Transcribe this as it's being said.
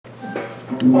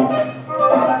Come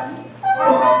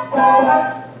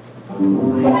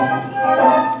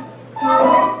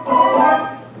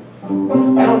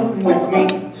with me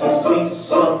to see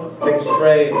something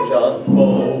strange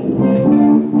unfold.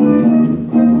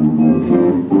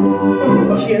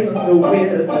 Hear the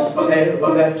weirdest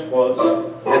tale that was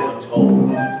ever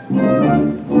told.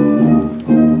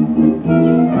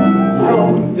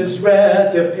 From this rare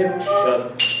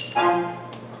depiction,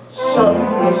 some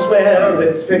will swear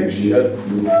it's fiction,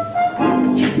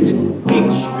 yet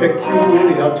each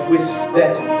peculiar twist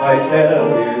that I tell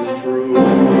is true,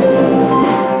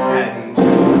 and you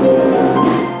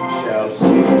shall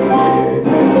see it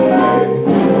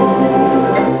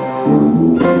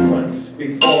right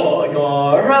before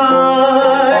your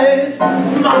eyes.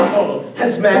 Marvel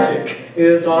as magic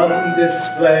is on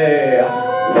display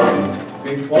right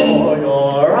before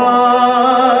your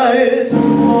eyes.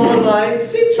 All lights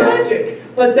seem tragic,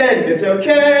 but then it's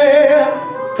okay.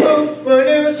 Poof, a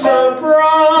new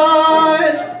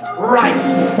surprise right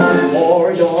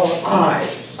before your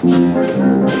eyes.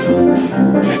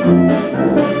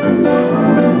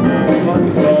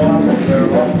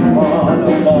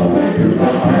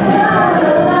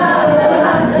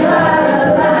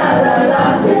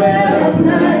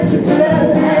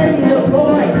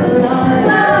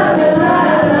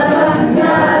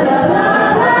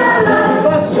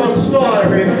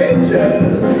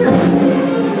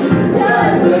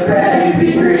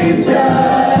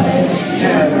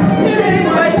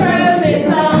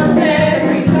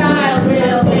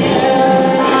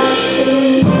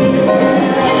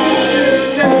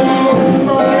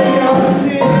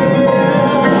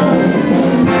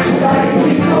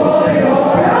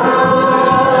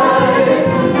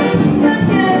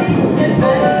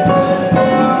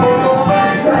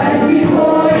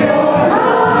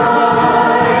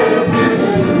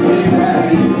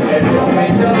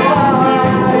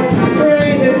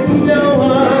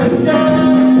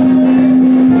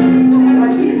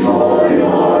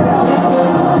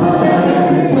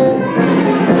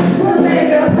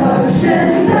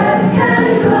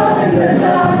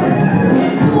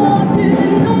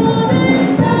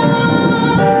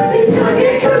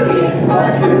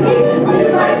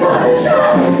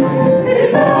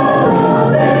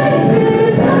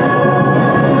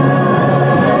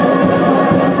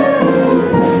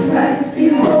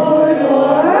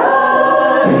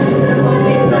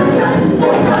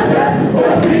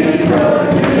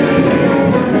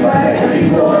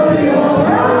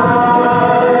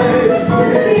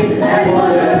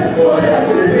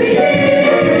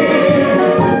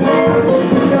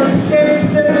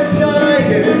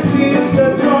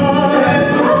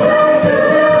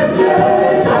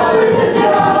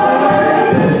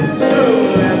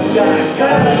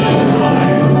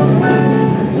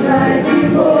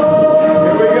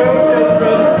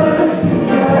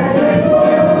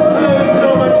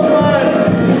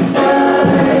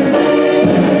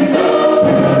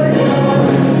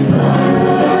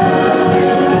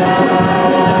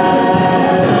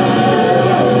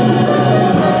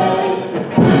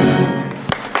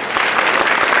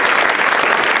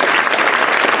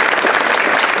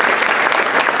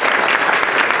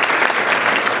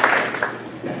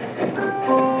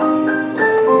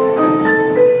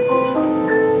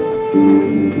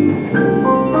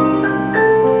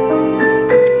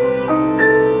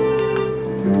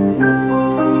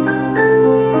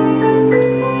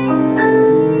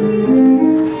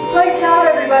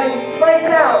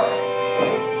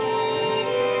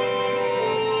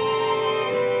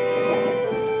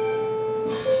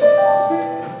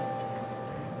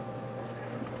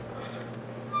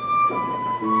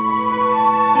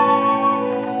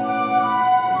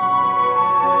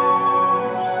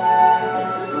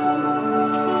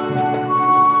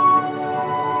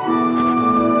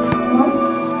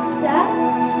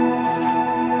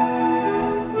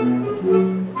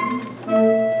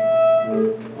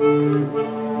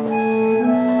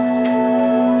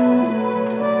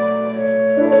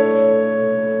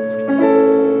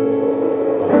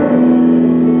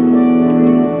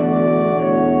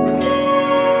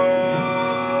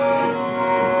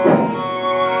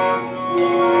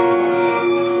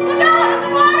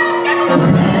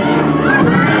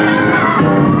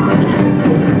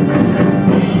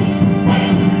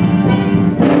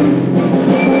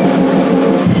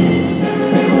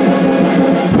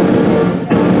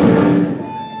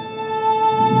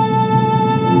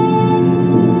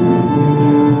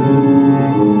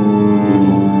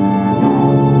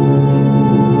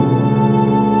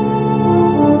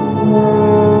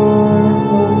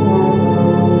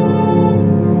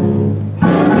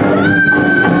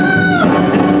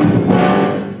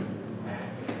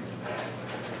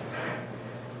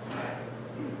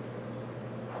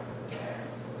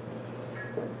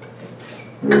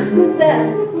 Who's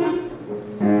there?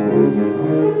 Come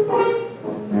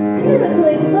here, little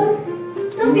ladybug.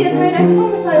 Don't be afraid, I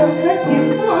promise I won't hurt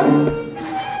you. Come on.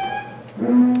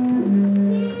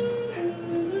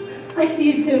 I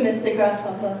see you too, Mr.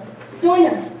 Grasshopper. Join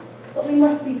us, but we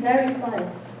must be very quiet,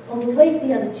 or we'll wake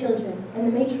the other children, and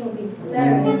the matron will be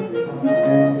very angry.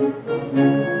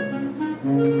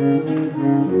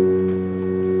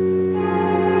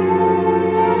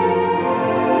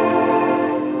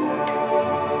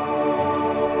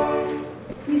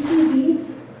 You see these?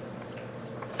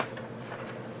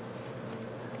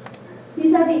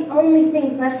 These are the only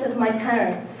things left of my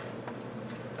parents.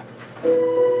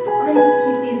 I must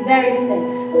keep these very safe.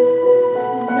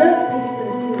 There's no place for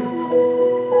the two of you.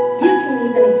 You can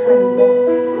leave any time you want.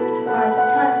 Or I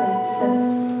can't leave because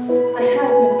I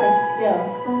have no place to go.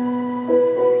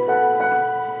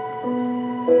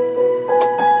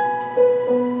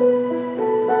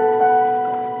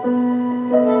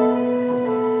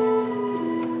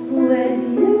 Where do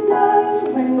you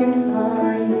go when you're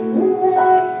flying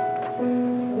away?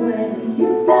 Where do you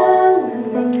go when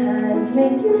they can't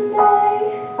make you stay?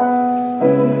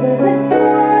 Over the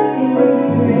garden and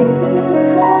spring the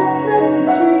tops of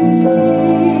the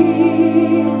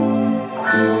trees.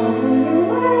 On your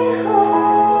way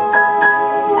home.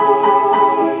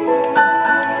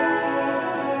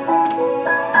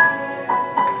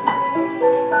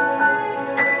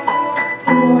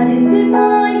 What is it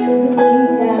like looking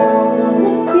down on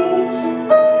the beach?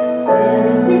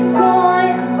 Sailing through sky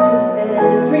out of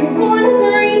everyone's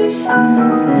reach.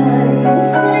 Suddenly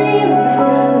free like a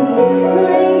leaf,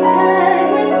 playing tag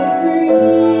with the breeze.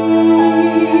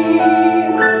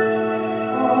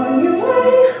 On your way home. On your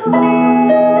way home.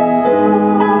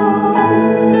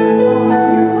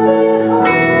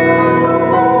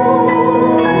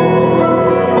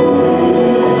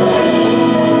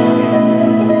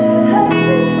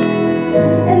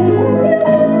 And when you get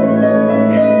there,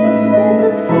 there's a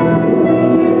family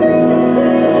to stay.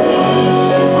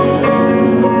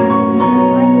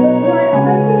 I close my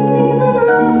eyes and see them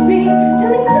laughing,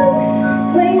 telling jokes,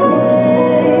 playing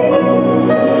games.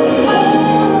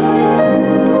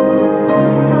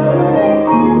 How will they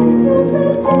feel to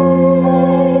their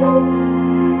James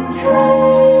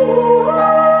came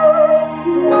along to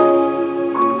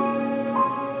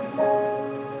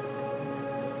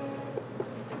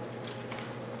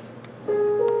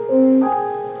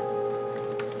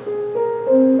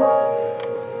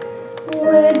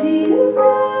Where do you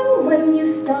go when you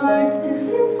start to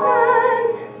feel sad?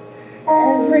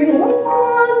 Everyone's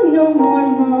gone, no more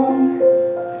mom,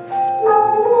 no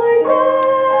more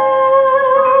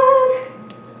dad.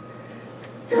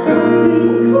 Don't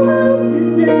you close, is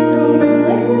there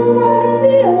somewhere you won't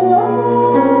be alone?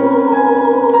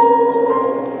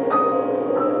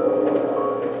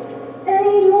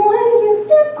 And when you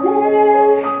get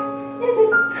there, is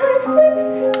it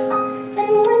perfect?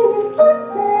 And when you get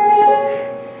there,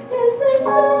 is there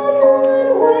someone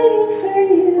waiting for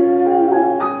you?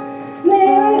 May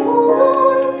I hold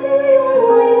on to your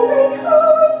wings and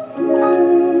come to you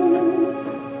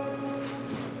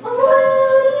on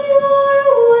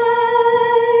your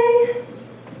way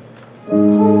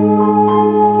home.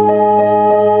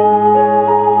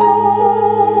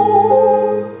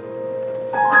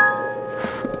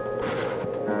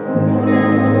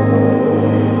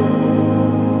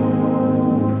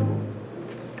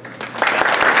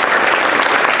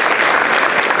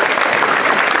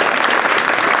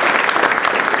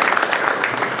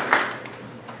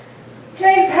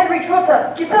 James Henry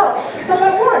Trotter, get up! Get up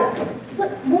at once!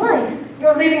 But why?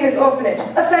 You're leaving this orphanage,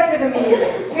 effective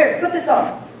immediately. Here, put this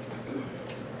on.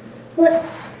 But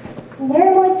where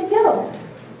am I to go?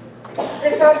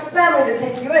 They found family to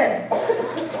take you in.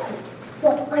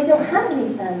 Well, I don't have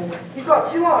any family. You've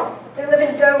got two aunts. They live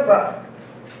in Dover.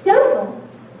 Dover?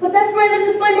 But that's where I lived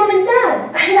with my mom and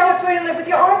dad. And now it's where you live with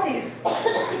your aunties.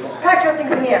 Pack your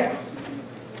things in here.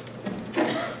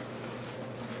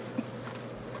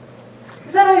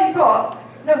 Is that all you've got?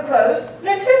 No clothes?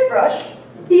 No toothbrush?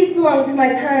 These belong to my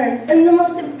parents, and the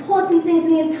most important things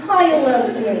in the entire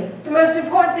world to me. The most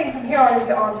important thing from here on is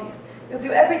your aunties. You'll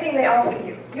do everything they ask of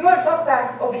you. You won't talk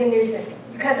back or be a nuisance.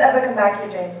 You can't ever come back here,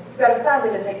 James. You've got a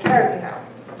family to take care of you now.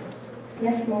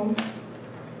 Yes, Mom.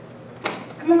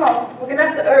 Come along. We're going to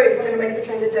have to hurry if we're going to make the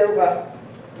train to Dover.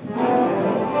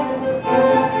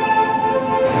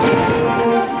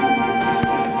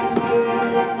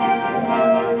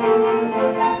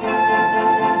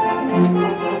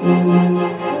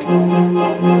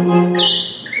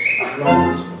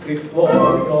 Right before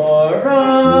your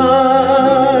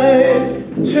eyes,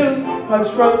 two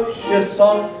atrocious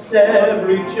thoughts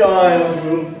every child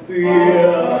will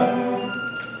fear.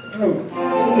 Oh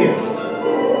dear.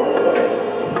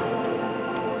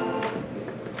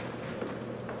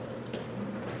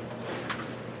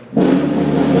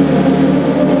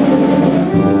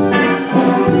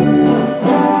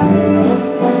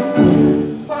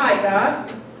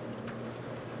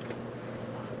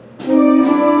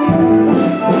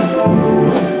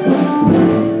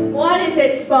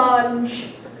 Sponge.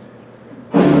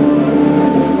 What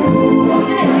are we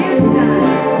gonna do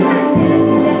tonight?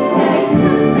 The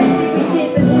same thing we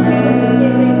did the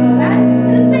that,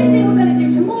 and the same thing we're gonna do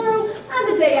tomorrow, and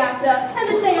the day after, and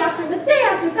the day after, and the day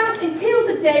after that, until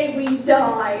the day we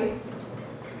die.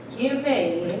 You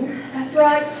mean? That's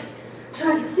right.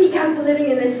 Try to seek out a living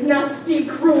in this nasty,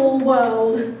 cruel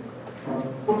world.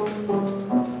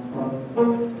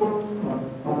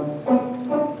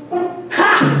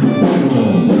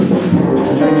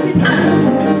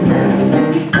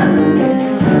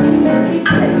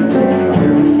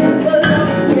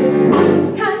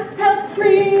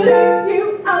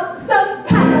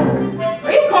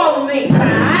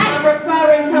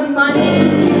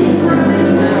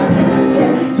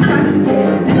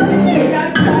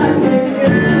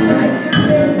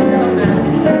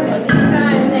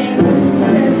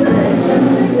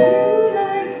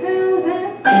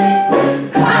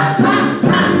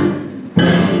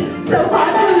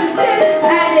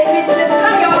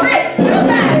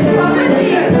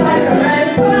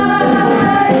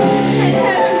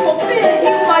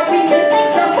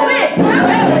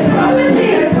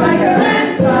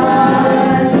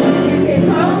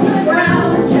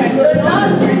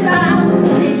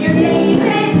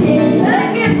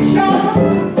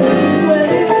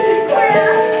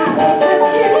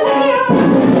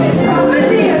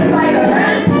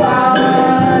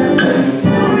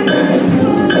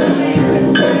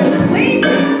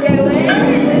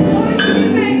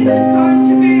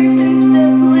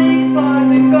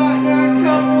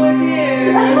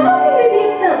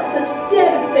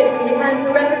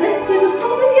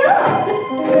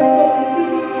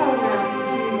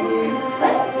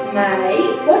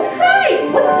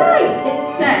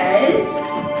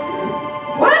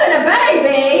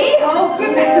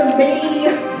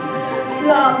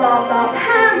 Blah, blah, blah,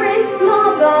 parents,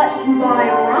 blah, blah, eaten by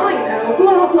a rhino,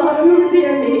 blah, blah, oh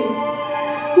dear me.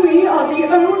 We are the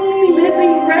only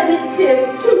living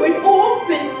relatives to an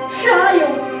orphan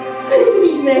child,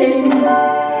 baby named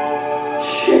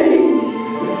James.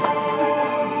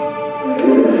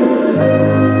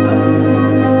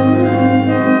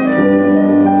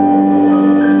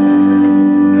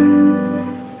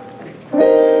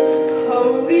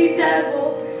 Holy devil,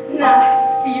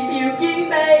 nasty puking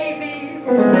babies.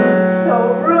 So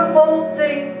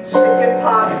revolting,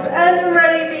 chickenpox and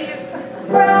rabies.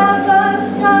 Brother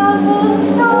shovel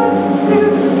start to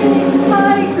dig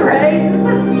my grave.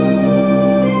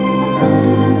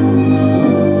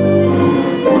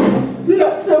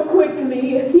 Not so quickly,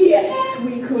 yes,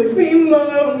 we could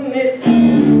bemoan it,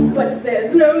 but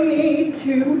there's no need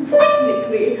to.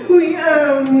 Technically, we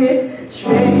own it.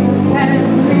 James can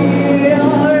be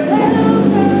our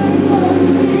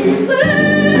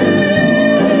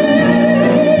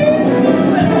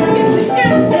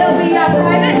He'll be a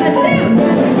private pursuit.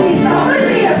 He's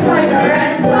already a fighter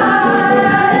and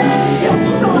spy. He'll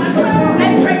pull a clue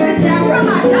and break the jam from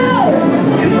my toe.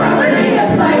 He's already a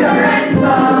fighter and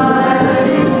spy.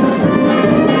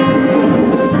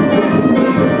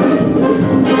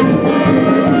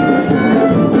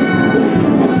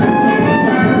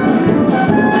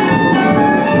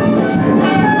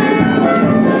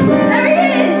 There he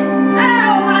is!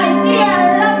 Oh, my dear,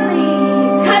 lovely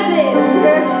cousin!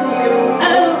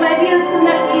 Oh, my dear little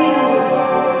nephew,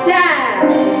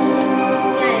 James.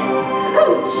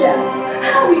 Oh, Jeff,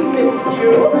 how we missed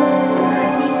you.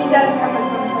 He does come with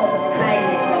some sort of pain,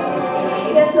 doesn't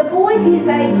he? Yes, a boy his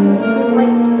age was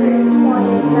waiting through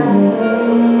twice a day.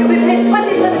 You'll be paid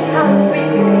 £27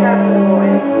 weekly to care for the boy.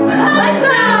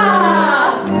 Alexa!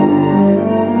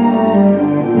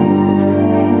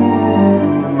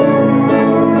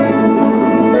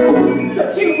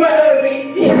 Don't you worry,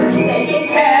 he'll be taken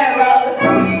care of.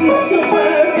 Not to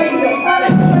worry, no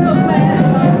matter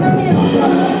wherever. He'll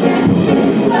forget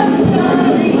his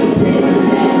worries.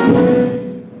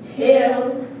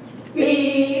 He'll be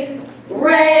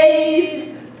raised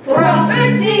properly.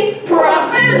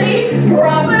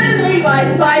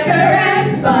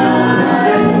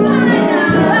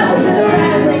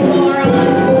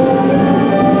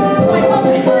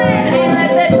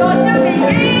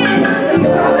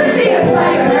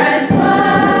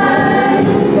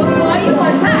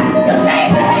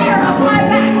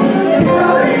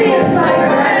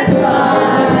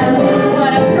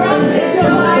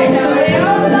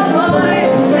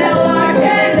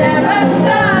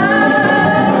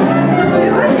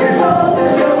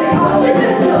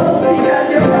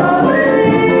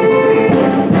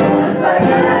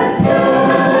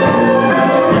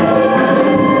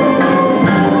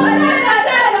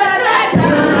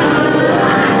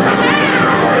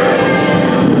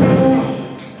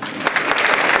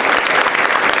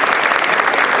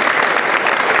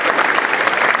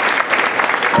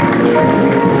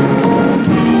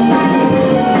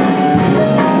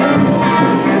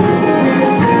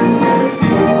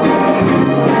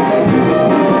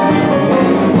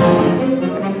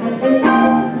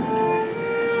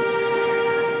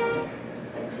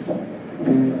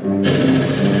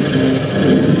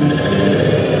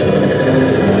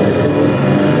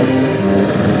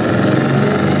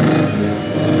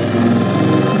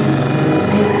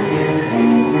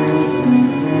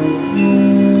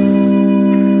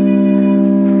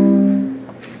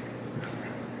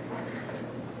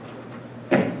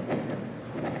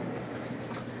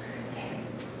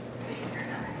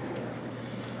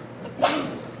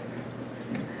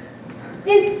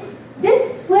 Is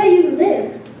this where you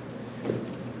live?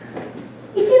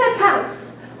 You see that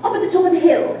house up at the top of the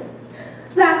hill?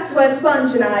 That's where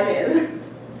Sponge and I live.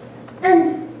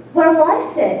 And where will I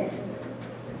sit?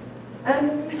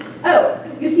 Oh,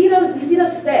 you see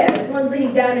those stairs, the ones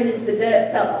leading down into the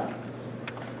dirt cellar?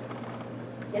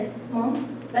 Yes, Mom?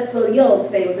 That's where you'll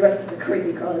stay with the rest of the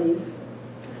creepy crawlies.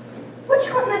 What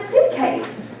you got in that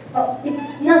suitcase? Oh,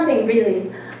 it's nothing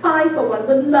really. I, for one,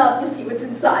 would love to see what's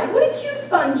inside. Wouldn't you,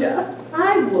 Sponger?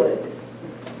 I would.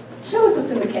 Show us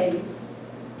what's in the case.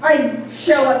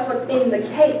 Show us what's in the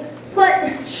case.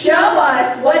 But Show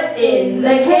us what's in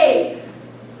the case.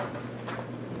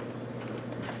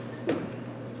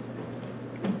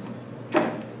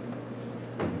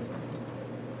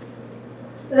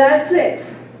 That's it.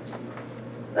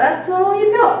 That's all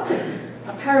you got.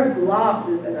 A pair of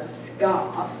glasses and a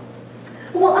scarf.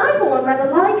 Well, I for one rather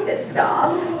like this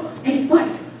scarf. Hey,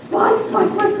 Spikes! Spikes!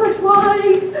 Spikes! Spikes! Spikes!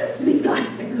 Spikes! These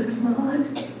glasses make me look smart.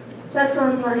 That's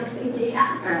unlikely, dear.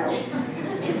 Ow.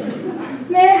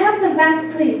 may I have them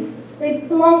back, please? They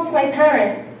belong to my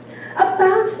parents.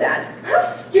 About that, how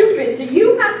stupid do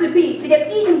you have to be to get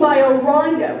eaten by a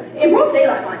rhino? In broad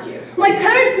daylight, mind you. My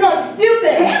parents are not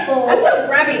stupid! Careful! I'm so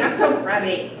grabby, not so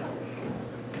grabby.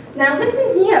 Now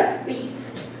listen here,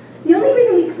 beast. The only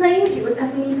reason we claimed you was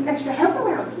because we need some extra help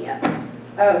around here.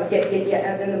 Oh, yeah,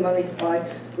 and then the money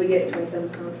spiked. We get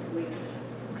 £27 a week.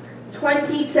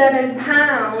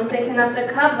 £27 ain't enough to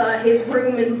cover his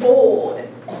room and board.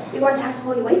 We won't have to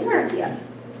haul your weight around here.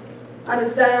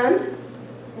 Understand?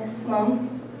 Yes,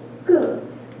 Mom. Good.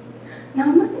 Now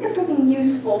I must think of something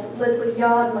useful for the little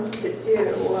yard monkey to do.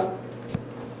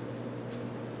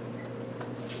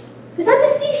 Is that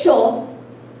the seashore?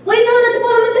 Way down at the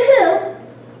bottom of the hill?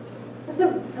 That's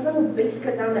a little beast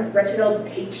cut down that wretched old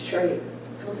peach tree.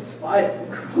 It's full of spikes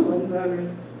and crawling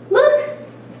vermin. Look!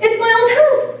 It's my old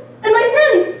house! And my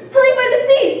friends! Playing by the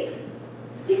sea!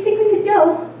 Do you think we could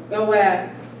go? Go where?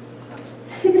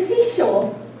 To the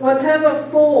seashore. Whatever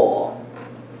for.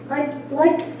 I'd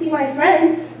like to see my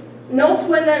friends. Not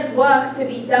when there's work to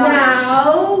be done.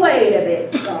 Now, wait a bit,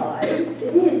 Spikes.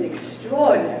 It is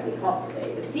extraordinarily hot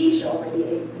today. The seashore may be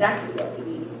exactly what we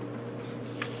need.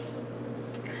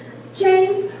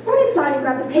 James, run inside and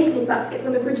grab the picnic basket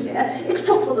from the Frigidaire. It's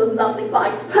chock full of lovely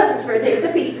bites, perfect for a day at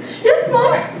the beach. Yes,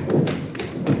 Mom!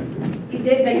 You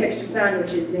did make extra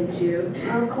sandwiches, didn't you?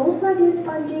 Of course I did,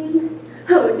 Spongy.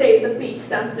 Oh, a day at the beach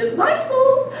sounds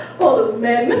delightful. All those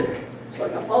men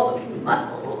showing off all those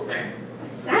muscles.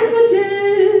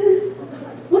 Sandwiches!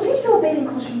 We'll change to our bathing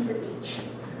costumes at the beach.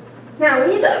 Now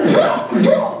we need to...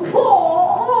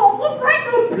 what kind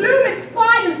of blooming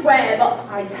spider's web?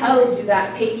 I told you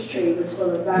that peach tree was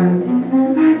full of vermin.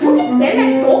 Don't just stand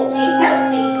there talking,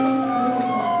 help me.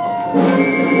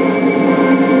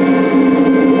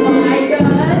 Spiders,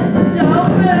 don't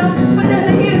move, but there's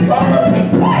a huge blooming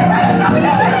spider right on top of you.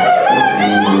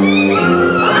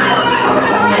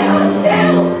 Hold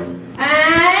still.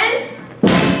 And...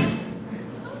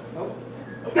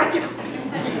 Gotcha.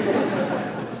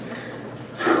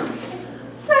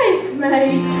 Thanks,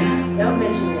 mate. Don't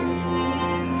mention it.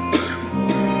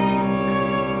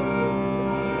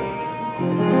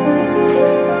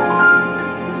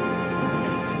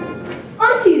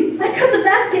 Aunties, I got the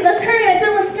basket. Let's hurry. I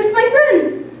don't want to miss my friends.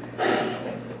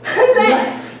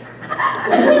 Let's.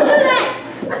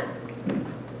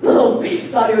 Oh,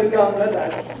 beast thought he was going with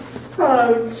us.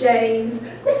 Oh, James,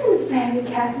 listen very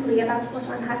carefully about what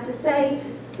I have to say,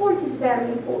 for it is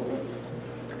very important.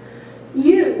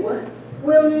 You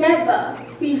will never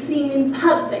be seen in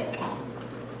public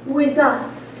with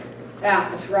us. Yeah,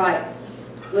 that's right.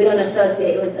 We don't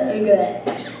associate with them. Good.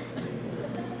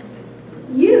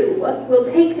 You will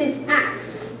take this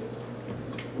axe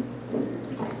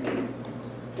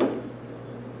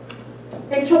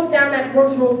and chop down that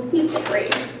rotten peach tree.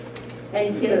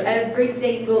 And kill every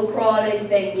single crawling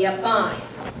thing you find.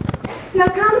 Now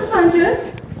come,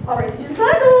 Spongers. I'll race you to the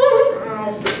sidewalk.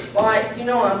 Oh, Spikes, you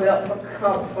know I'm built for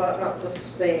comfort, not for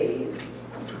speed.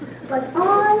 But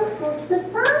on for the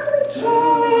sandwiches.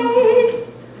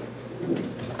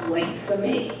 Wait for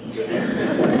me.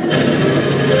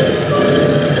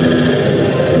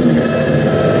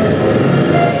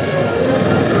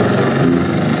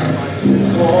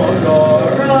 For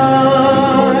your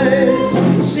eyes,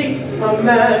 see a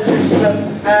magic step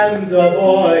and a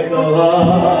boy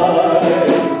collide.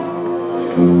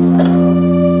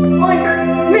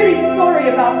 I'm really sorry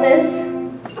about this.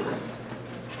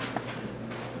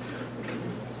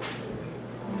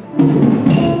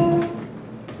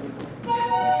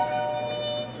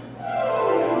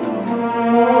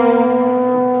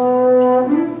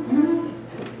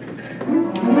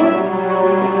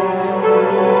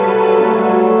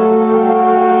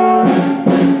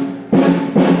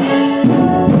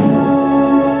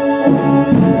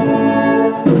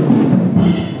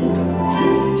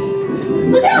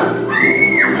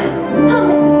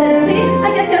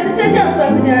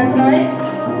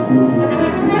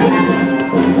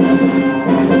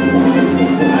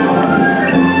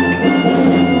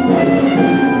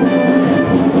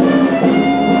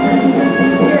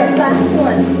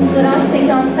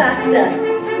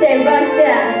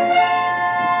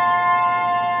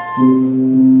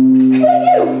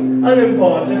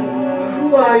 unimportant.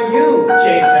 Who are you,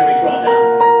 James Henry Trotter?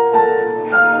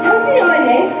 Don't you know my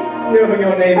name? No, but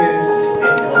your name is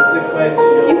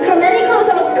inconsequential. If you come any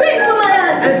closer, I'll scream for my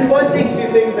aunt! And what makes you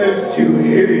think those two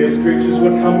hideous creatures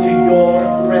would come to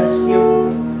your rescue?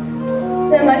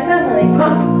 They're my family. Ha!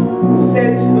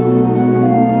 Says who?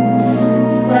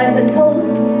 That's what I've been told.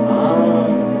 Ah,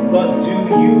 but do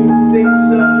you think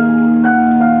so?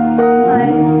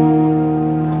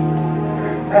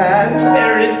 And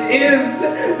there it is!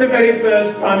 The very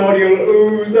first primordial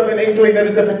ooze of an inkling that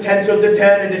has the potential to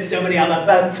turn into so many other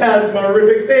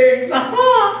phantasmagorific things!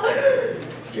 Aha!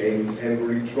 James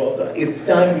Henry Trotter, it's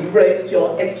time we raised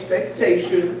your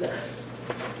expectations.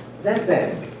 That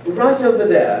bag, right over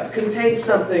there, contains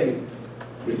something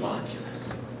remarkable.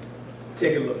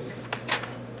 Take a look.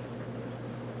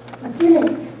 What's in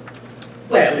it?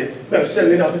 Well, it's most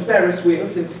certainly not a Ferris wheel,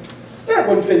 since that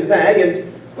won't fit the bag,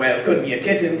 and, well, it couldn't be a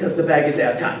kitten, because the bag is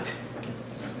airtight.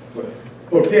 Well,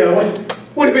 oh dear,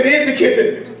 what if it is a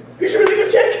kitten? You should really go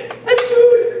check, and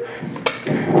soon!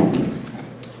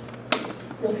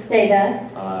 You'll stay there?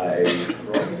 I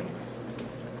promise.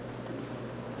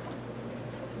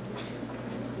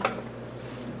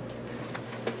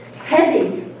 It's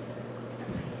heavy.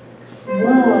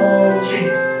 Whoa.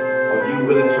 James, are you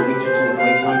willing to reach into the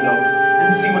great unknown and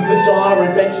see what bizarre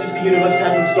adventures the universe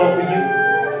has in store for you?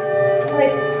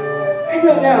 I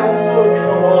don't know. Oh,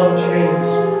 come on, James.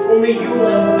 Only you will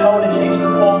have the power to change the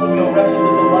course of your wretched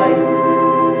little life.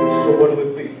 So what will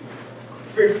it be?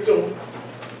 Victim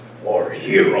or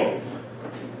hero?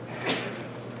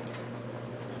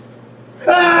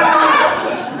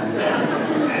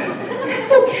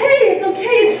 It's okay,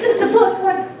 it's just a book.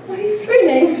 Why are you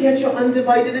screaming? To get your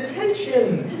undivided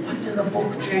attention. What's in the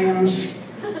book, James?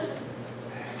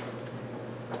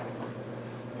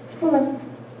 It's full of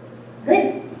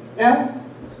lists, no?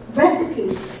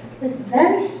 Recipes with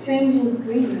very strange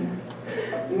ingredients.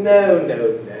 No,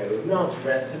 not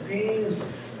recipes.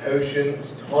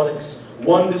 Potions, tonics,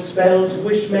 wonder spells,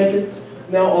 wish makers.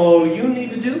 Now all you need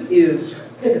to do is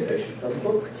pick a potion from the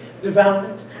book, devour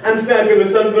it, and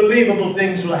fabulous, unbelievable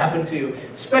things will happen to you.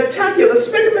 Spectacular,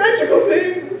 magical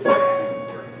things!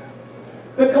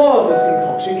 The core of this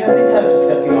concoction can be purchased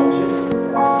at the auction.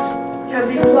 Can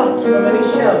be plucked from any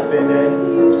shelf in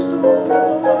any store.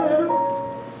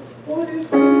 What if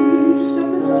each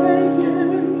step is taken?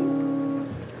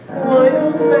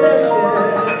 Wild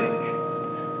magic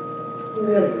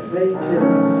will awaken.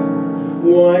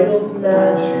 Wild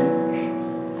magic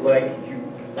like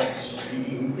you've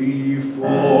seen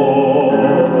before.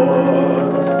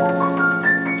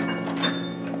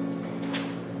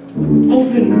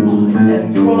 Open wide and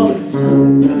crawl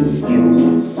inside the skin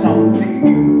of something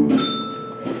new.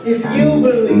 If you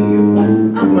believe what's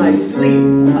up my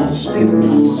sleeve, I'll spit a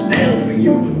spell for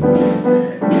you.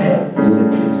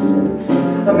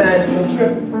 A magical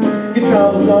trip, your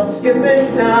troubles are skipping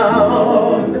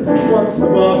down. Once the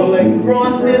bubbling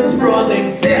broth is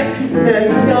frothing thick, then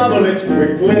gobble it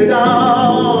quickly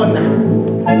down.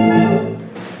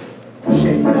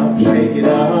 Shake it up, shake it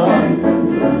up.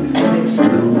 Mix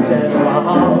round and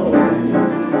round.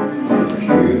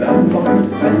 Hear that funk,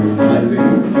 that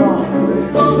piping heart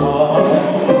song.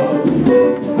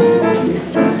 It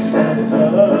just stands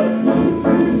up.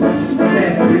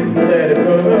 Let it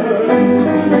burn.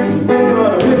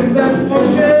 Gonna whip that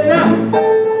potion up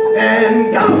and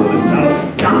gobble it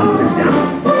down.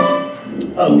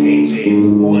 Okay, James,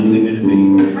 what's it gonna be?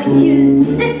 I choose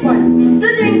this one,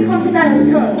 slithering crocodile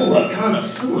tongue. Oh, a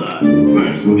connoisseur.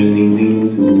 First, we're gonna need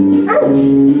these. Ouch!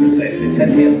 Precisely 10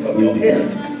 tails from your head.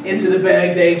 Into the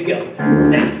bag they go.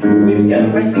 Now, we just gotta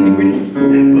press these ingredients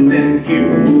and put them here.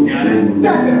 Got it?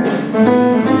 Got it.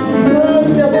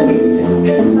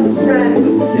 A strand of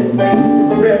silk,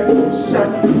 red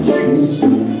silk juice, 2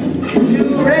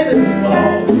 raven's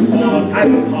claws, or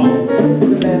tiger paws, the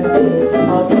man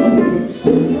on the loose,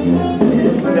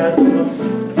 and natural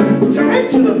soup,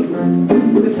 tarantula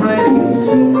poop, the tiniest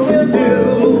will do,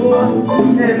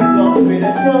 and don't be a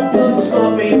drop of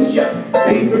sloppy chuck,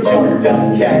 paper choked up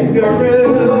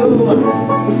kangaroo.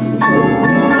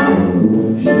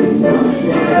 Shake up,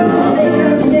 shake up. Shake it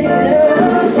up, shake it up.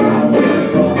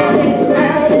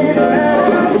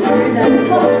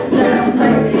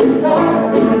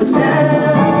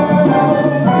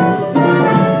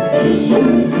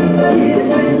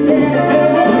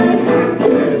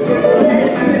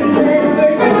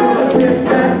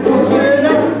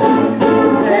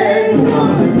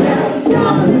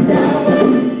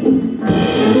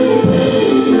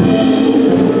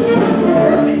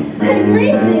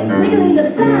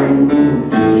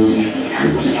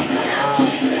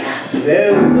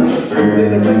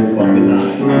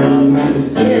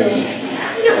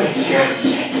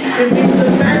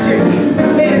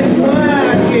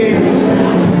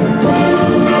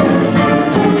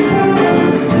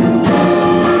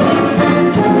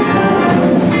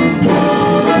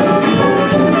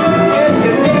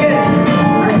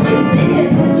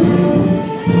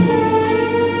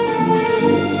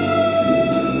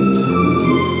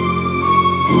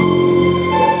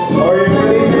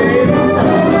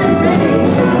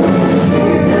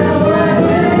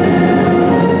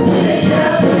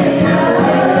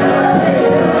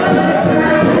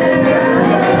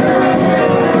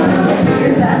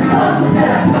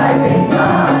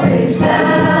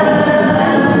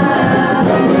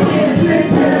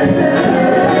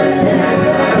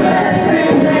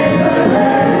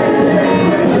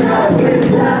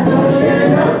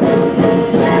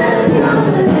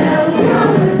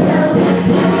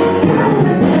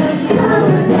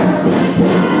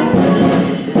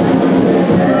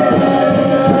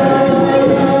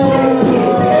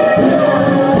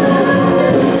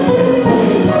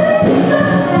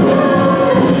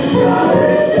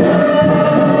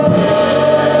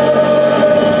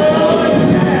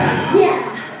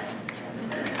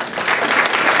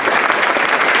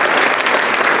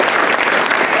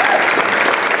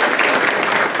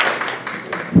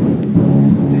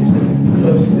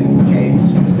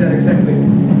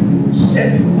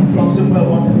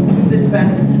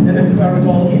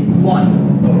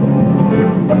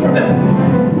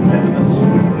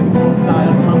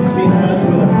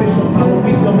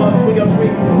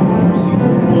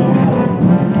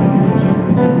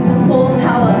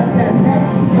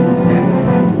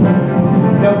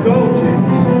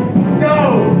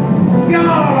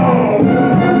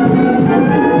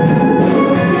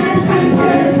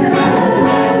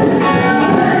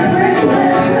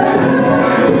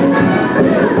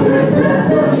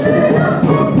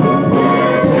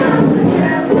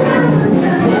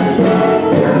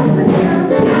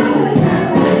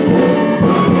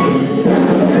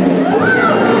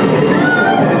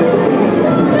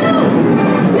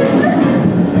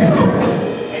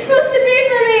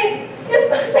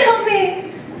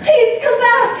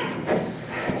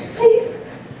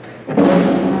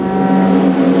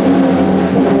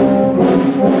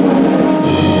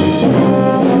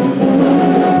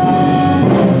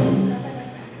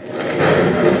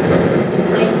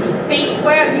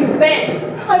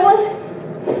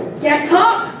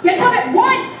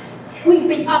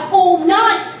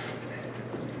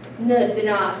 nursing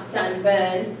our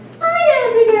sunburns. I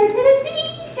never go to the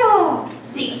seashore.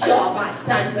 Seashore, my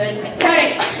sunburn,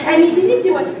 pathetic. And you didn't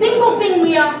do a single thing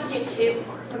we asked you to.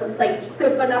 What a lazy,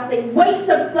 good-for-nothing waste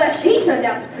of flesh he turned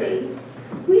out to be.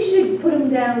 We should put him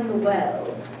down the well.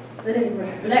 Let him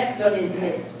reflect on his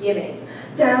misgiving.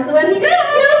 Down the well he goes! No,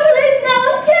 please, no,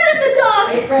 I'm scared of the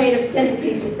dark! Afraid of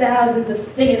centipedes with thousands of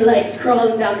stinging legs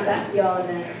crawling down the backyard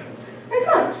now. Where's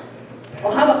Sponge?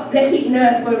 Or how about flesh-eating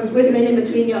earthworms wiggling in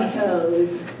between your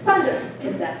toes? Sponges,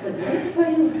 because that's what's waiting for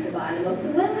you at the bottom of the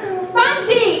well.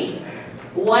 Spongy!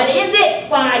 What is it,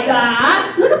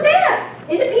 Spiker? Look up there,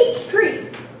 in the peach tree.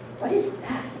 What is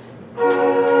that?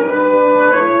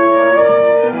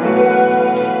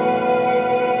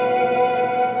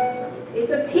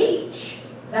 It's a peach.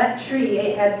 That tree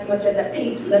ain't had so much as a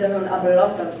peach, let alone a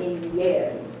blossom in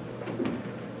years.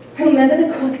 Remember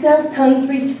the crocodile's tongues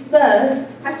reached first?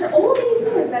 After all these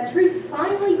years, that tree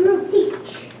finally grew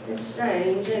peach. It's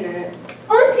strange, isn't it?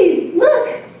 Aunties,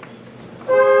 look!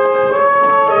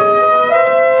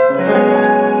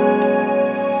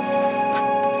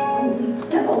 Holy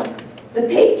devil! The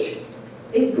peach!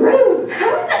 It grew!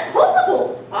 How is that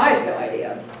possible? I have no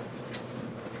idea.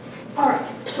 Alright,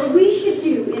 what we should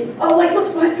do is... Oh wait, look,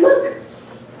 Spikes, look!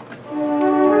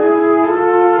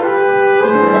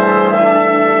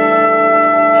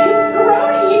 It's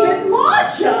grown even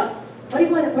larger! What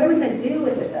are we going to do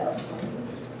with it, though?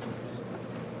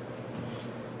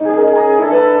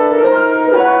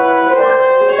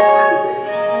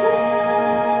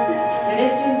 Did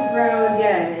it just grow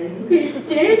again? It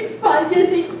did, Sponges,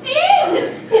 it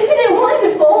did! Isn't it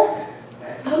wonderful?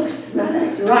 Oh, smell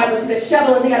it. Right with the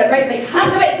shovel and they got a great big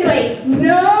hunk of it to eat.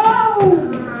 No!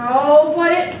 Oh,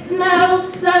 but it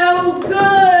smells so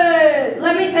good.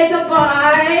 Let me take a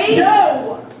bite.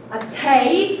 No! A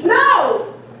taste.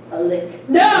 No! A lick.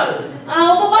 No!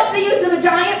 Oh, but what's the use of a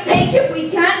giant peach if we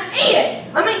can't eat it?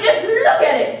 I mean, just look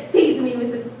at it. Teasing me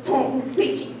with this tongue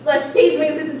peachy flesh. Teasing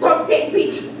me with this intoxicating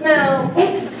peachy smell.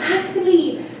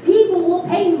 Exactly! People will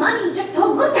pay money just to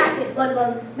look at it, let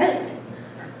alone smell it.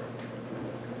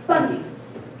 Spongy,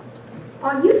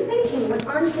 Are you thinking what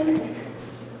I'm thinking?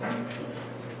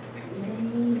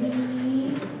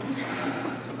 maybe.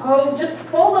 Oh, just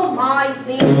follow my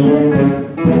thinking.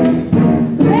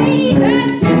 Ladies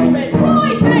and gentlemen,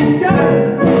 boys and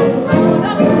girls, well,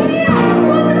 up here,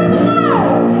 welcome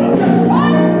below. The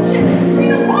one ship to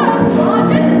the world's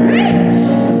largest beach.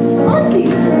 Auntie,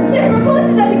 there are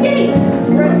reporters at the gate.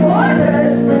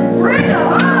 Reporters? Bring them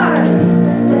on!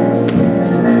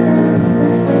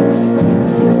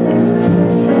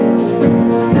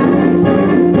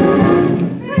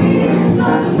 It's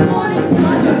not the morning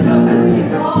sun, just a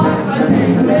million dollars, but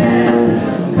it's red.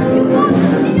 You want to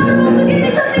see your room to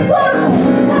get something for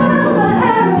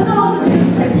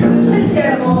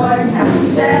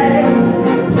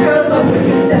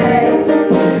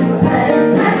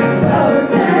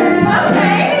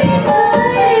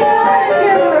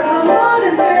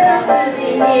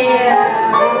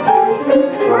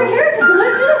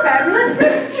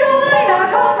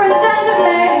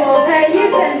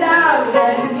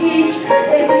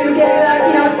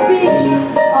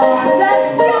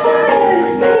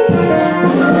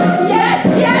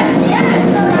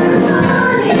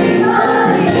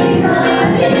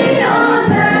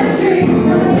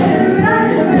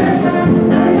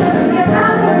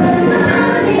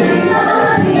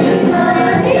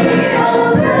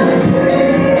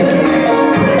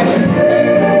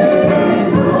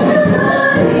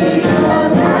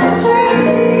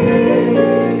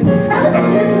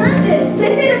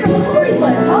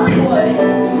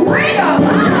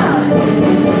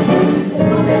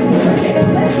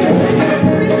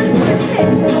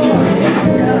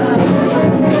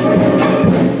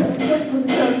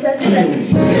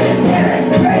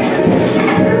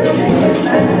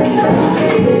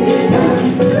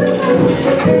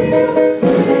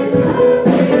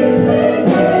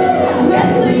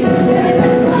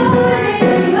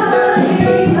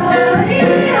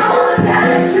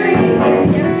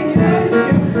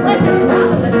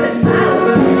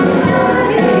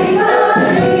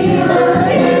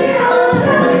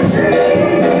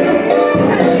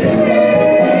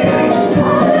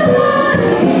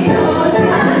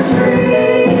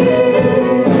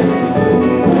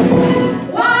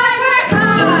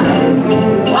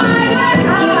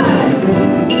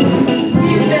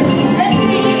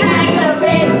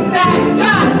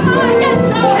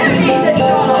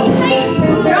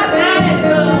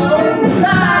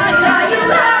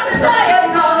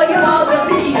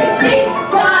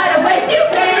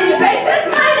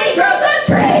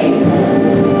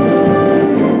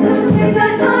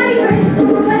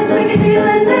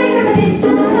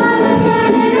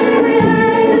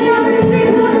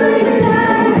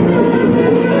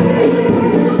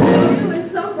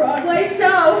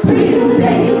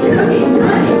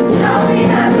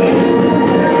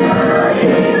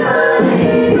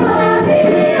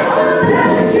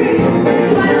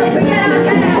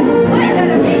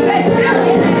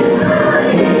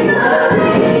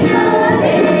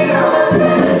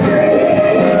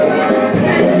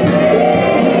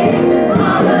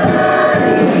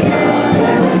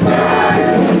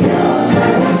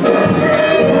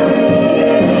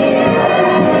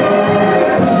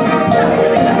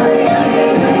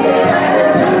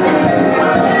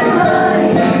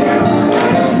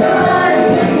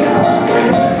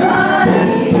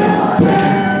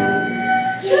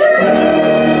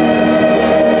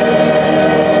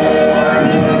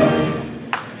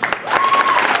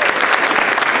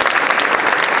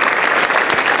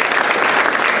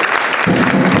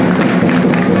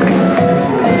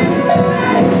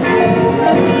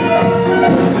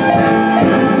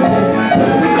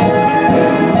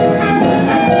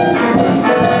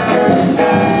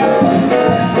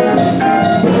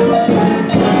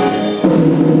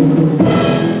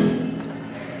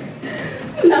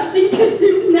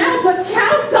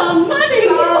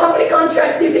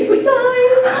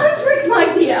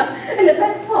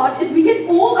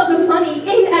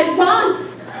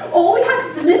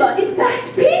deliver is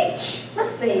backed peach.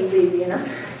 That seems easy enough.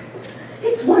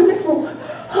 It's wonderful.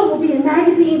 I will be in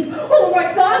magazines, I will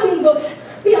write gardening books,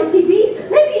 be on TV,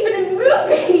 maybe even in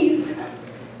movies.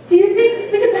 Do you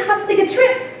think we could perhaps take a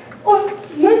trip? Or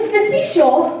move to the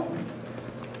seashore?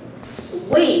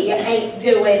 We ain't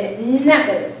doing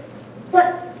nothing.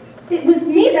 But it was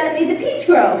me that made the peach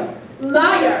grow.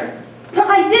 Liar. But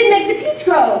I did make the peach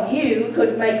grow. You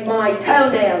could make my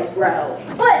toenails grow.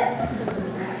 But,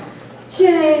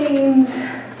 James,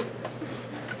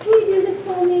 can you do this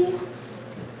for me?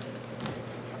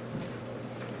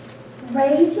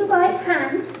 Raise your right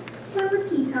hand and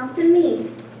repeat after me.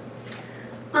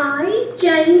 I,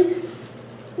 James,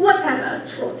 whatever,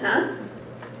 Trotter.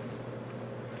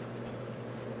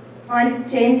 I,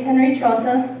 James Henry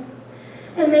Trotter,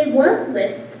 Am a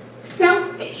worthless,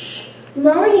 selfish,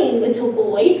 lying little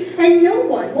boy, and no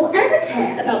one will ever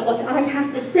care about what I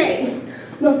have to say.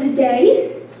 Not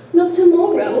today, not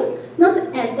tomorrow, not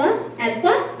ever,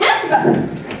 ever, ever.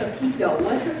 So keep your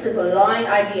worthless little lying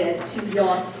ideas to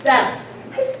yourself.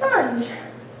 Hey, Sponge,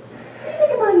 what do you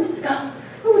think of my new scarf?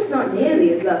 Oh, it's not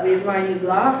nearly as lovely as my new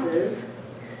glasses.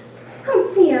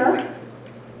 Oh dear,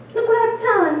 look what I've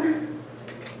done.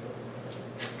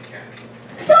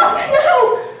 Stop!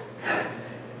 No!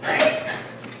 Please,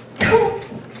 don't.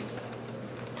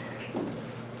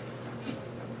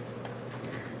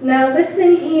 Now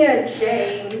listen here,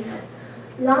 James.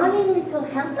 Lying little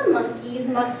helper monkeys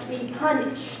must be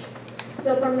punished.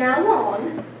 So from now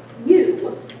on,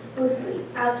 you will sleep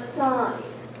outside.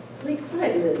 Sleep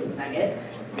tight, little maggot.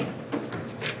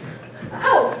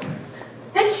 Oh,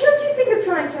 and should you think of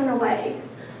trying to run away,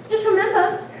 just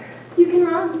remember, you can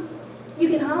run, you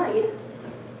can hide.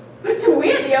 But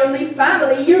we're the only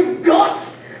family you've got.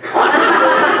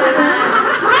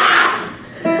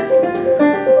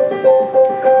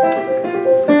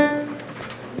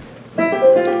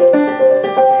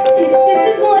 If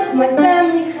this is what my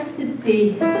family has to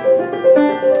be,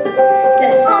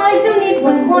 then I don't need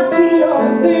one watching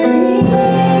over me.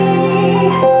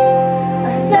 A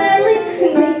family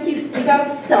doesn't make you sleep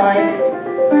outside.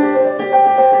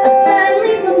 A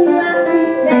family doesn't laugh and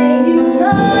say you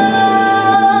lie.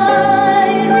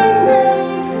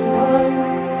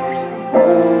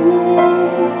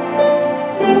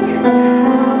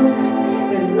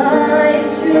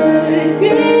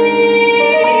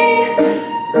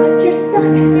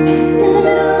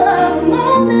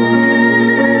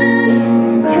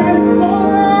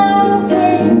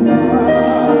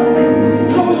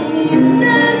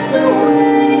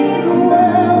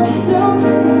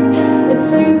 So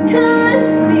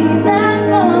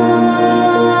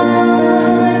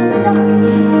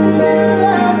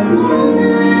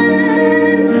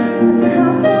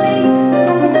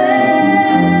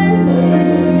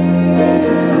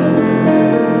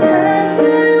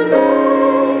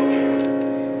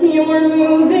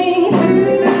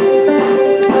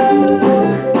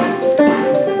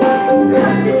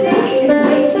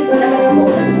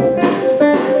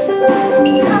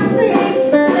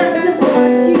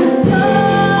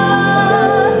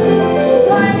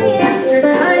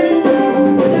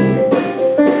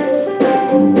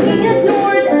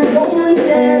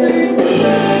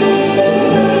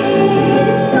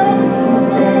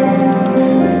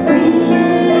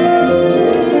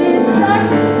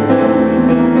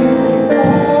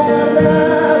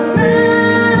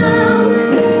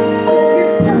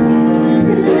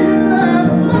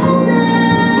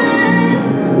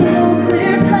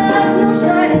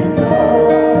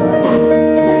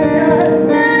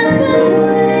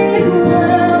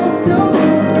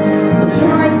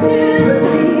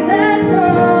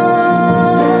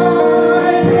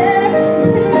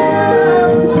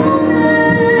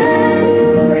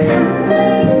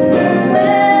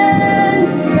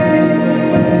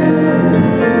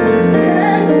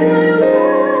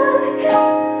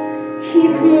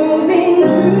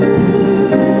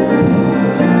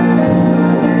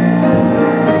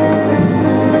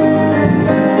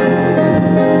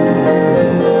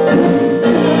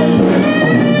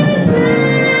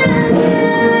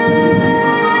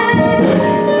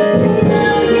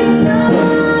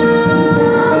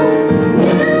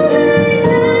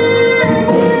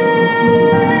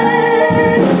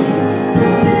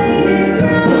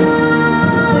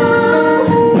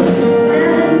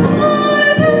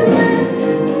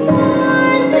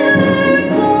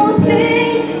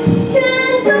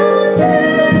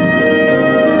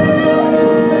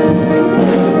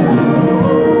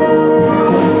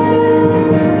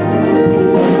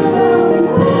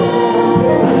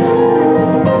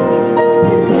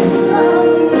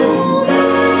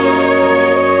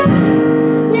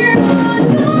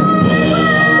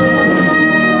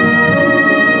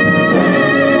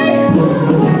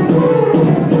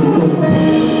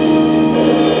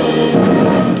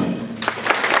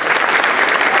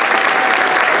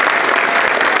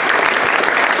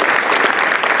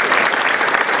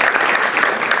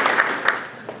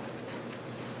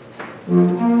Hello?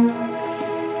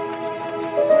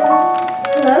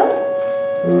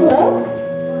 Hello?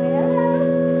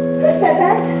 Who said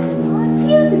that? Aren't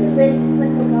you the delicious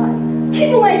little guy?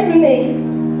 Keep away from me!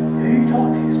 Who are you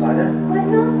talking to, Spider? I'm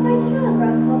not quite sure,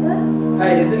 Grasshopper.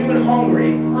 Hey, is anyone hungry?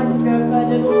 I could go for a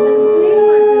little sensibility,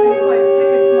 but I'm feeling quite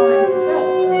peckish myself.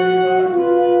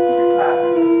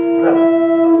 Look.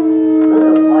 A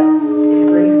little bite,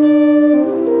 please.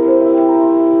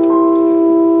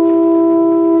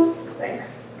 Thanks.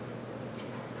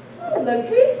 Oh, look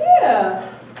who's here.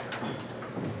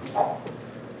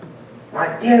 My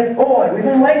dear boy, we've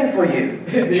been waiting for you.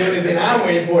 The only thing I'm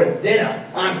waiting for is dinner.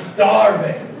 I'm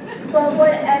starving. Well,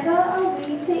 whatever are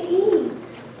we to eat?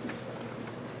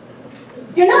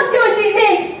 You're not going to eat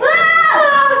me! Ah!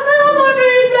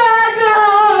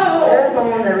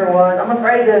 Hold on, everyone. I'm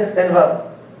afraid there's been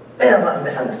a bit of a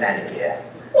misunderstanding here.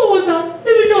 What was that?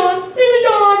 Is he gone? Is he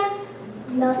gone?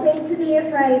 Nothing to be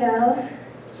afraid of.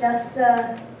 Just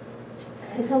a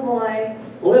little boy.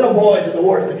 Little boys are the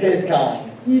worst of his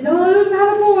kind. He does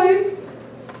have a point.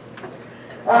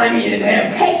 I'm eating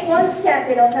him. Take one step,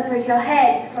 it'll separate your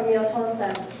head from your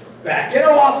torso. Back it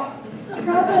off. No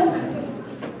problem.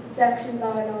 Instructions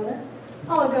are in order.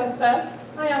 I'll go first.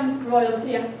 I am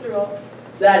royalty after all.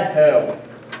 Says who?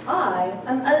 I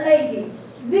am a lady.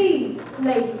 The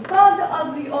lady. Father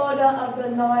of the Order of the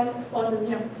Nine Spotters.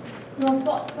 Your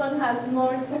spot son has the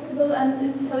more respectable and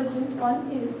intelligent one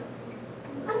is.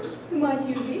 And who might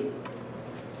you be?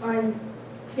 I'm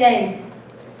James.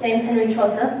 James Henry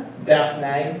Trotter. That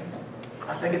name.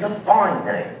 I think it's a fine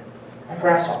name. A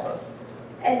grasshopper.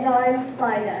 And I'm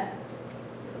Spider.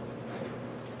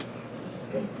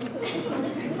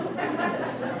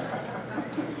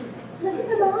 Look at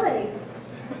them eyes.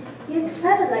 You're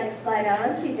clever like Spider,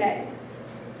 aren't you, James?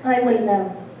 I wouldn't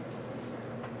know.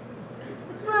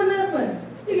 I'm Evelyn.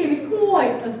 You gave me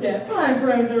quite a scare. I'm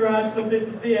prone to rash from bits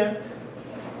of fear.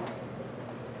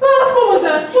 Oh, what was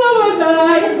that? What was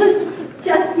that? It was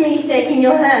just me shaking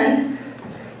your hand.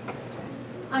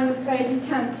 I'm afraid you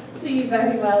can't see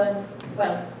very well and,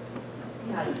 well,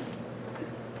 yes.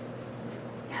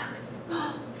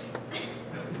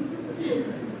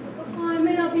 I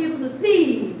may not be able to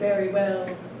see very well,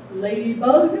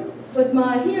 Ladybug, but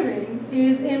my hearing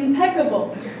is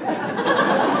impeccable.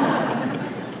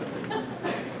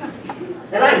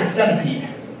 And I'm a centipede.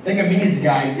 Think of me as a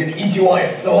guy who's gonna eat you while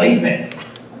you're sleeping.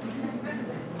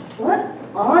 What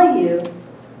are you?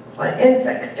 We're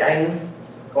insects, James.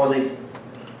 Or at least,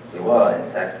 we were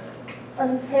insects.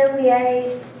 Until we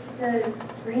ate the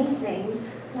green things.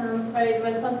 I'm afraid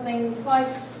we're something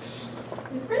quite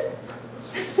different.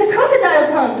 The crocodile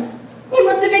tongues! You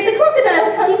must have ate the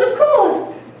crocodile tongues, of course!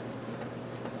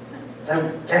 So,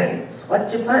 James,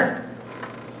 what's your plan?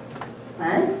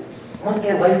 Man, We must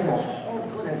get away from those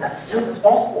horrible and as soon as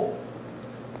possible.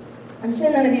 I'm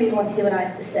sure none of you would want to hear what I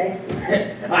have to say.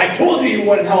 I told you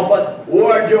wouldn't help us.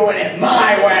 We're doing it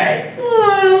my way.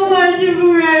 I don't like his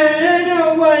way. I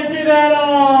don't like it at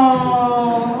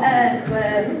all.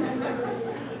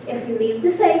 If we leave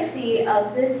the safety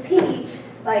of this peach,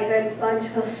 Spiker and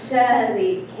Sponge will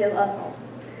surely kill us all.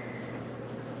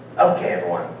 Okay,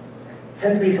 everyone.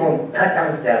 Centipede's going to cut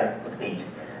down the stem with the beach,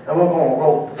 and we're going to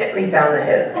roll gently down the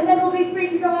hill. And then we'll be free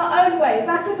to go our own way,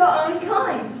 back with our own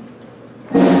kind.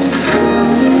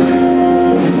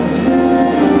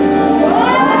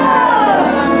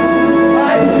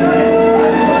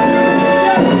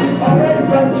 Our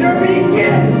adventure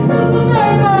begins. Hold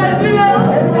on,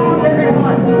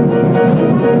 everyone.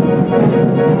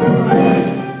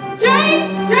 James,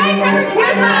 Henry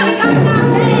Trotter, we got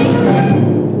nothing!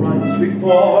 Right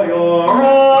before your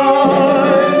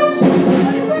eyes.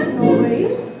 What is that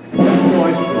noise?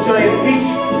 Noise with the giant peach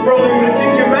rolling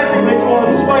ridiculously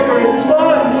towards Spiker and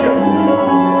Sponge.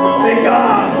 They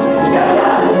gasped.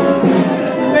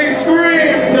 They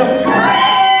screamed.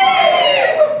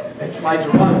 They tried to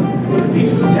run, but the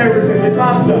peach was terrifically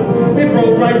faster. It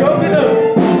rolled right over them.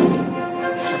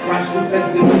 She crashed through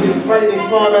fences and frightening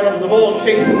farm animals of all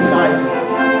shapes and sizes.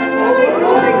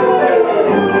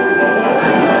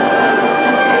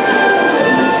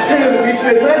 Tail the beach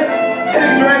made left,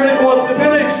 heading directly towards the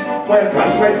village, where it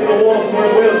crashed right through the walls of one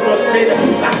of Wales' most famous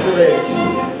factories.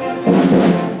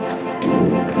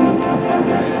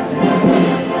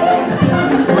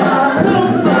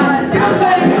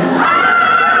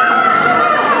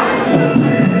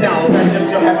 Now, that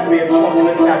just so happened to be a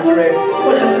chocolate factory,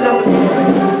 but that's another story.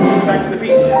 Back to the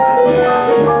beach.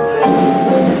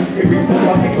 We reached the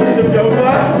rocky cliffs of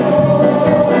Dover.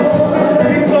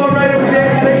 It's all right over there,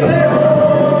 can they live?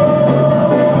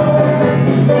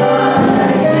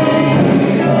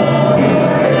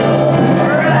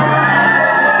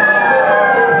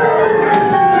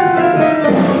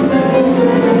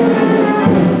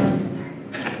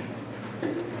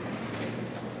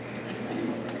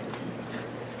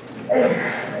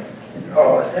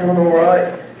 I sound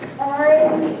alright?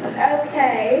 I'm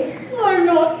okay. I'm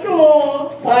not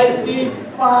sure. I need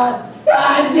spots.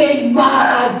 I need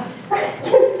spots. I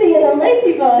can see in a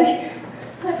ladybug.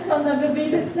 I shall never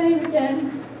be the same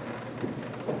again.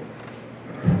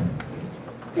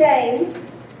 James,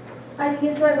 I've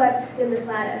used my web to spin this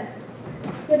ladder.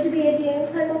 Would you be a dear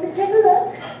and climb up and take a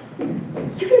look?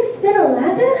 You can spin a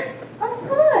ladder? Of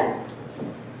course.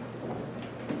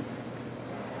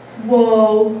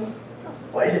 Whoa.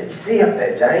 What is it you see up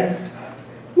there, James?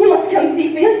 You must come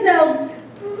see for yourselves.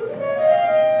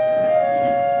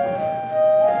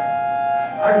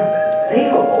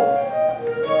 Unbelievable.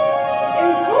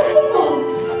 Impossible.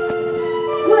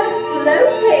 We're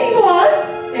floating. What?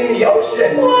 In the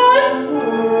ocean! What?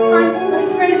 I'm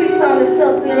afraid we found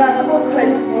ourselves in a rather awkward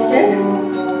position.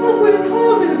 Awkward is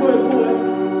hardly the word for it.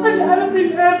 I've never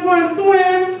seen anyone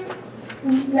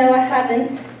swim. No, I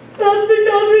haven't. That's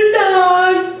because we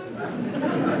don't.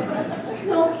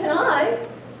 Nor can I.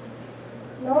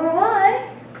 Nor am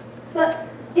I. But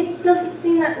it doesn't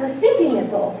seem that we're sinking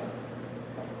at all.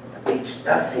 The beach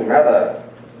does seem rather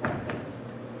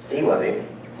seaworthy.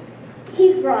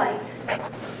 He's right.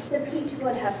 The peach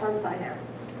would have sunk by now.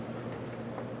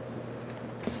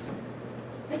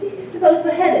 Where do you suppose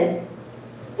we're headed?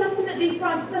 Definitely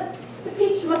France. The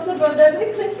peach must have run over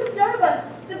the cliffs of Dover.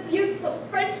 The beautiful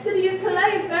French city of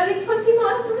Calais is barely 20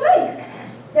 miles away.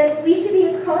 Then we should be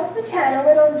across the channel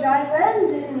and on dry land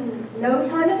in no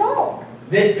time at all.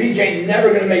 This peach ain't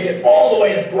never gonna make it all the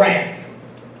way to France.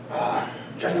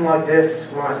 Something like this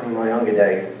reminds me of my younger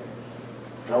days.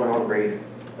 Flowing on the breeze,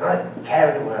 not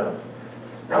caring the world.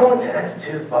 No one turns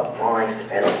to but my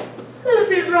fiddle.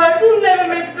 Sophie's right. We'll never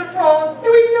make it to France.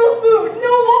 And we've no food,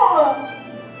 no water.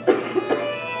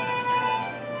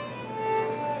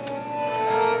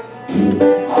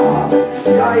 The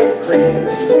sky is clear,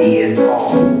 the sea is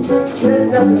calm. There's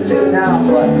nothing to do now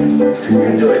but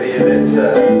enjoy the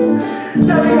adventure.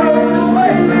 Nothing going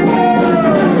away from the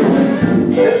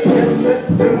world. Yes, let's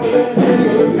do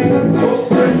it. Go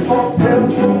straight for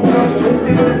ourselves.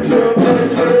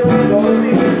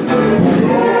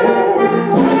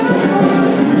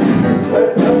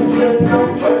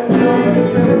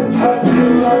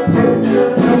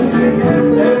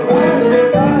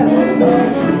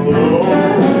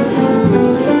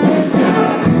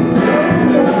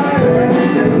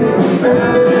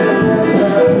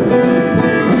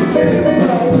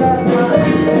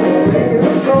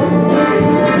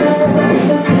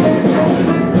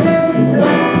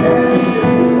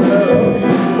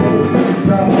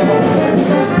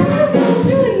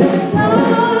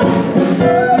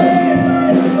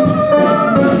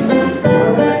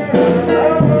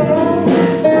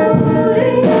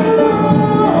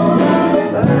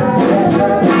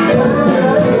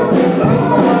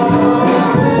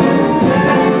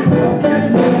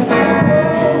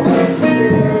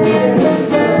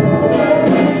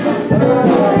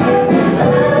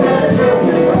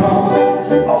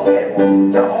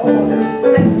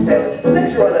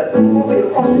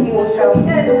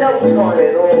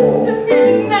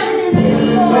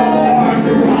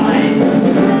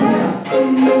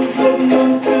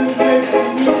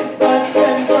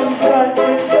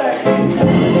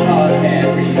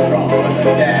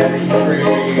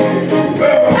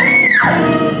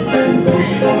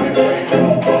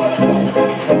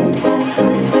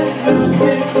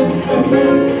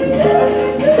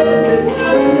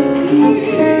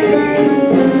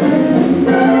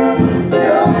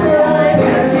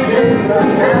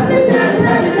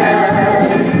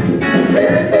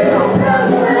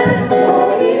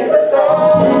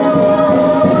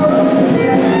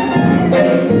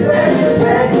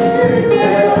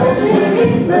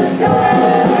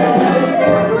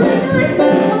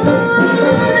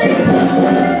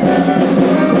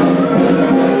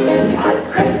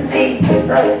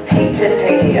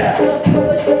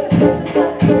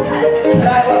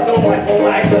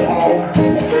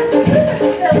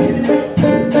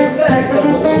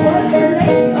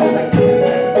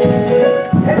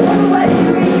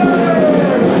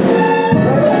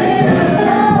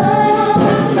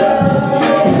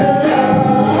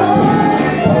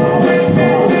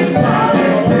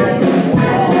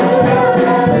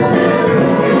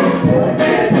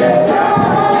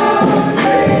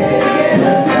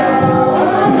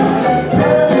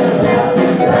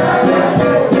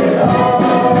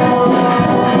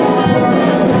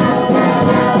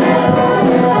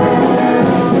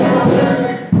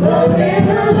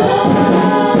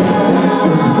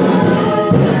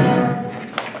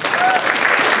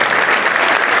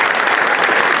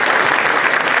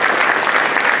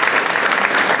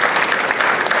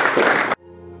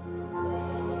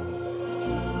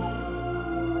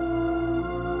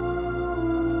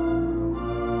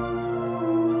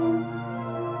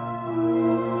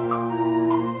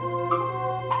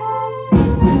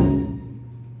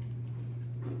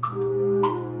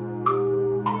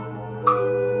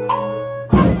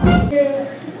 morning.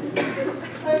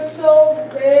 I'm so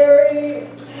very,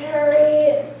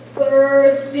 very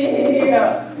thirsty.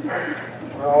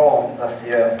 We're all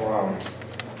thirsty for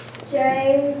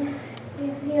James, do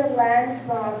you see a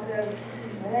landmark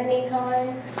of any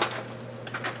kind?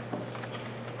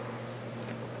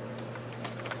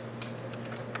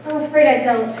 I'm afraid I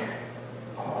don't.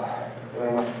 We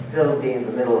must still be in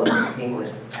the middle of the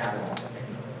English Channel.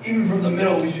 Even from the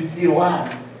middle, we should see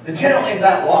land. The channel ain't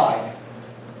that wide.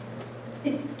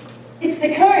 It's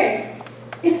the current.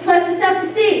 It's swept us out to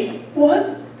sea.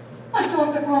 What? I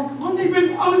talked about something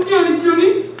with oceanic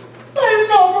journey. I'm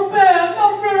not prepared,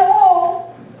 not prepared at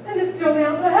all. And it's still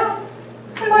out of the house.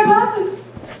 And my glasses.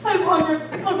 I have hundreds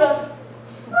of them.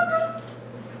 Hundreds.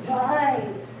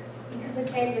 Right. Because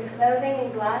a change of clothing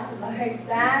and glasses are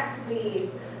exactly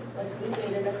what we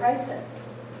need in a crisis.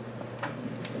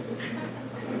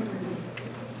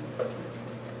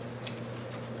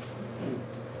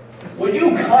 Would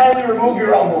you kindly remove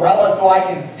your umbrella so I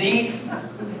can see?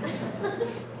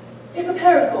 It's a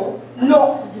parasol,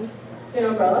 not an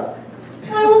umbrella.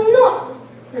 I will not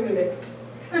remove it.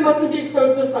 I mustn't be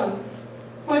exposed to the sun.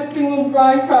 My skin will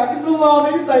dry and crack. It's a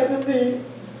alarming sight to see.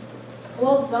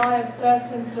 We'll die of thirst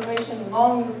and starvation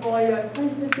long before your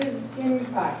sensitive skin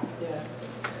cracks, dear.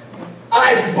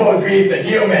 I propose we eat the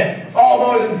human.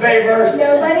 All those in favor?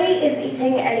 Nobody is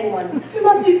eating anyone. We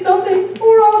must do something or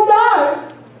we'll all die.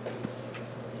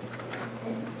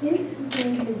 Here's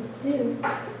something to do.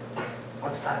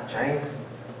 What's that, James?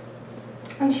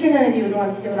 I'm sure none of you would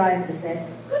want to hear what I have to say.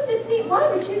 Goodness me, why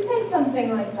would you say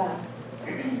something like that?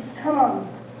 Come on,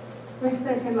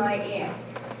 whisper to my ear.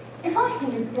 If I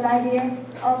think it's a good idea,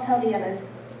 I'll tell the others.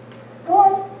 Go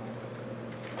on.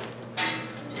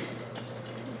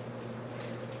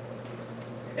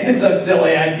 It's a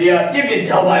silly idea. You can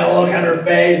tell by the look on her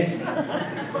face.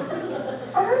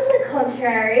 On the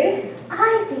contrary,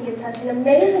 I think it's such an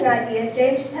amazing idea,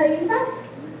 James should tell you himself.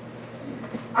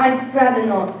 I'd rather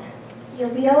not.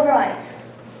 You'll be all right.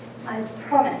 I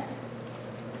promise.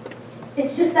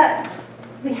 It's just that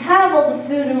we have all the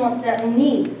food and what that we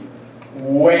need.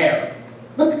 Where?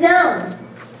 Look down.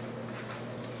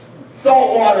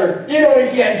 Salt water. You know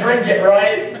you can't drink it,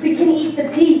 right? We can eat the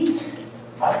peach.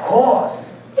 Of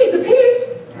course. Eat the peach.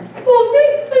 We'll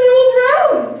sink and then we'll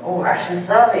drown. Oh, ration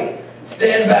serving.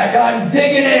 Stand back, I'm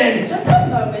digging in. Just a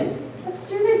moment. Let's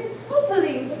do this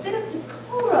properly, with a bit of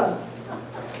decorum.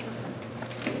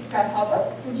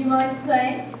 Grasshopper, would you mind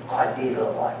playing? I'd be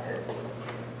delighted.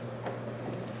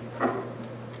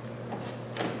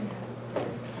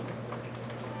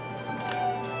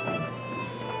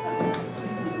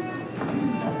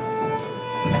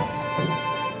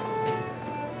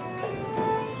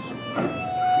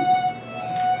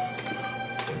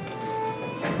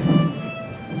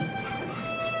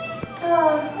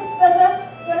 It's better.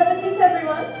 Bon appetit,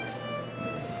 everyone.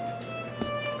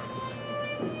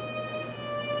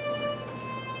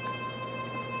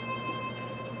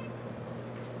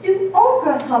 Do all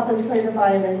grasshoppers play the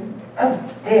violin?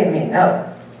 Oh, dear me,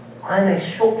 no. I'm a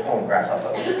short-horn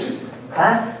grasshopper.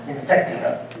 Class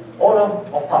Insectica. Order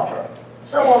Opoptera.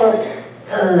 Suborder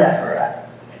Celefera.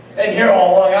 And here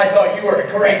all along, I thought you were a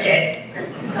cricket.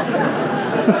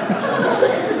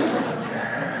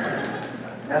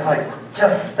 As I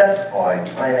just specified,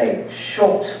 I'm a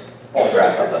short-horn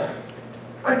grasshopper.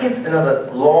 Crickets and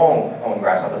other long-horn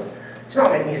grasshoppers do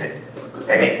not make music.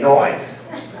 They make noise.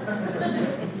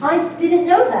 I didn't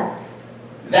know that.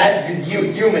 That's because you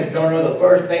humans don't know the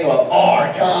first thing about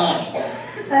our kind.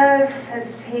 Oh,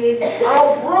 says Pete.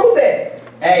 I'll prove it.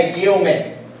 Hey,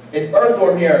 human. Is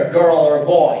Earthworm here a girl or a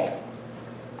boy?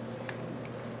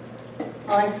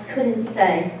 I couldn't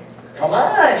say. Come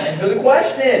on, answer the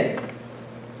question.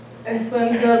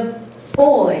 Earthworm's a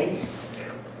boy.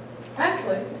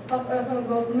 Actually, us earthworms are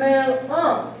both male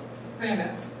and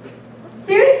female.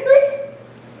 Seriously?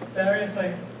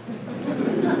 Seriously.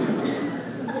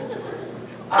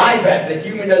 I bet the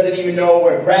human doesn't even know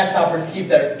where grasshoppers keep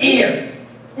their ears.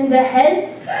 In the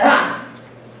heads? Ha!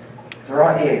 The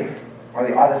right ear, on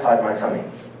the other side of my tummy.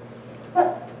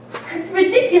 But that's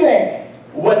ridiculous.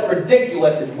 What's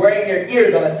ridiculous is wearing your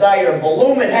ears on the side of your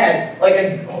balloon head like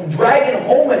a dragon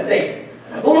homicide.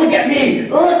 Look at me!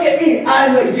 Look at me!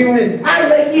 I'm a human!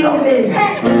 I'm a human!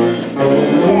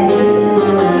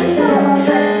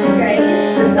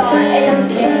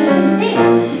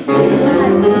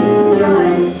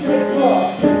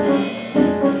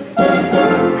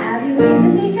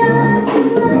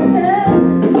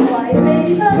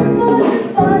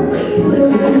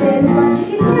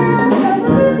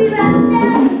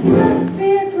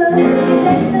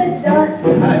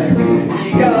 I've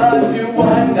begun to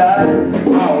wonder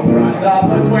how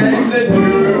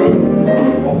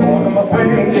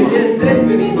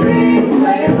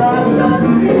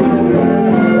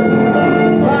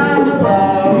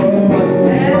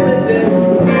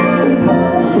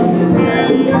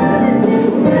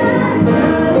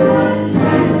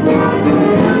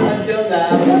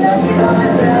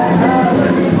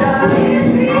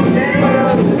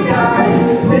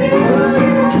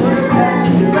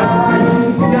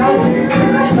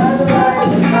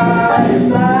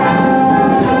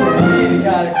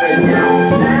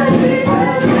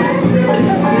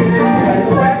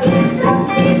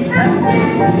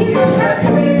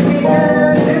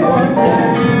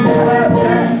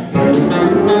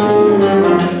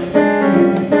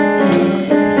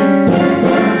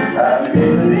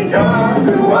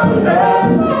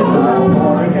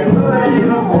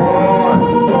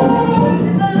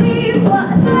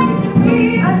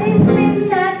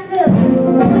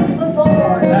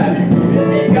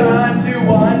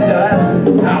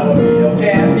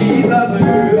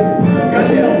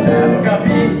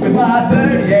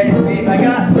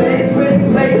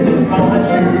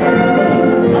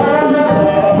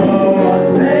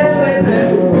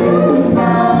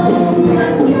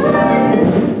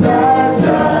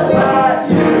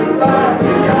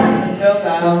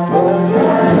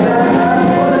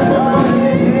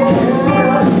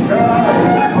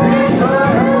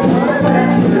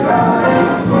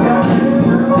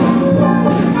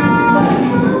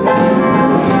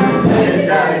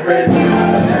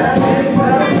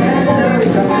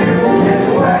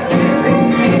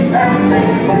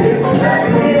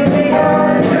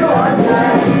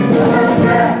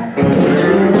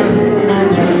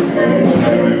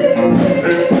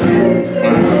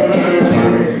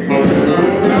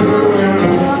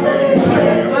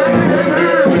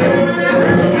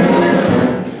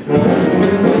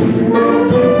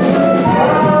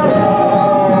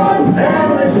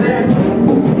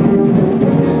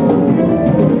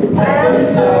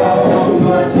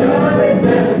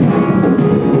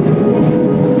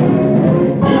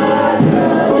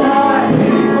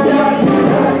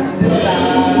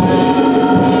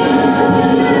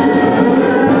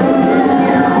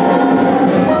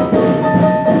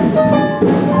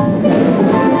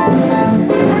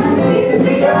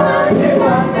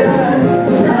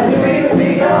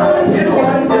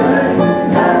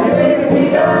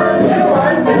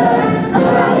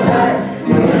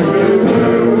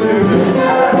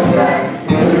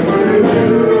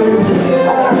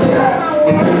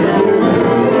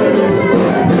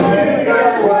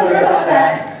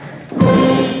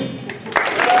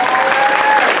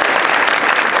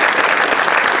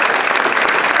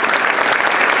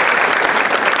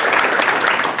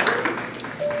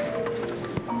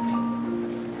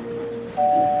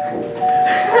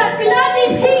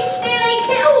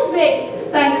me.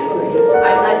 Thankfully,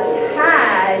 I'm a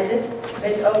tad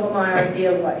bit over my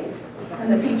ideal weight,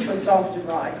 and the peach was soft and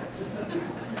right.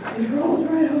 It rolled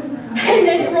right over. And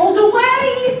then it rolled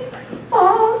away!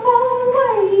 Far, far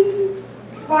away.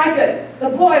 Spikers, the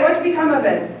boy, what's become of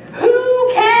him?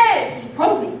 Who cares? He's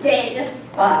probably dead.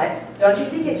 But don't you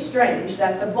think it's strange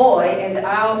that the boy and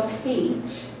our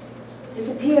peach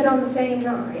disappeared on the same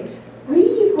night?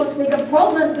 We've got bigger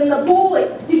problems than the boy.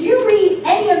 Did you read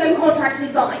any of them contracts we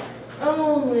signed?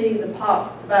 Only the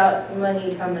parts about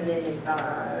money coming in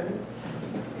advance.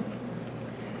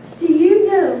 Do you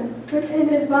know what in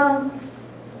advance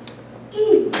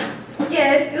is?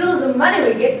 Yeah, it's all the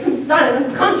money we get from signing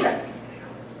them contracts.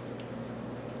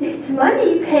 It's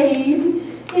money paid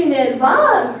in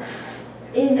advance.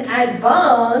 In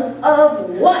advance of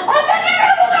what? Of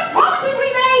the promises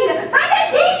we made!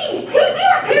 Magazines! TV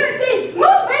appearances!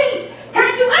 Movies!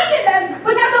 Can't do any of them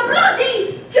without the bloody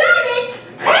giant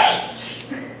peach!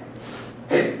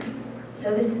 So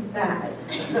this is bad.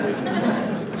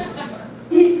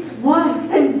 It's worse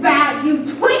than bad, you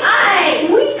twit! Aye!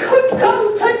 We could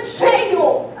go to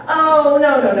jail! Oh,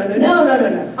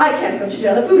 no. I can't go to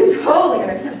jail. The food is wholly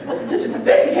unacceptable. Such a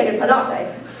sophisticated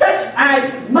palate, such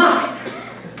as mine.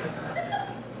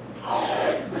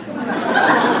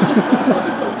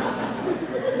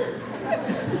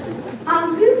 Are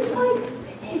you quite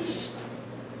finished?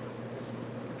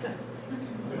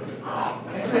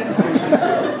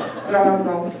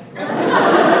 No.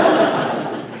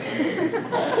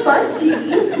 Spongy,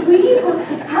 we must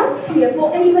get out of here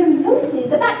before anyone notices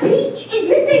that that peach is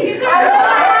missing. There's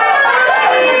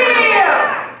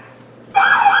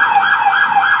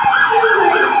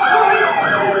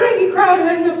a big crowd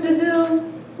heading up the hill.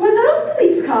 Were those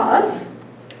police cars?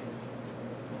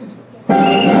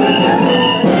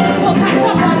 We'll pack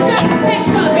up our junk and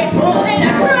shove it all in a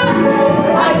trunk.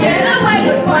 I get away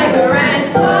with Spiker and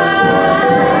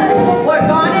Spud. We're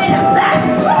gone in a flash.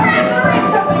 Forever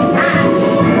it's open cash.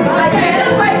 I get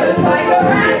away with Spiker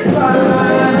and Spud.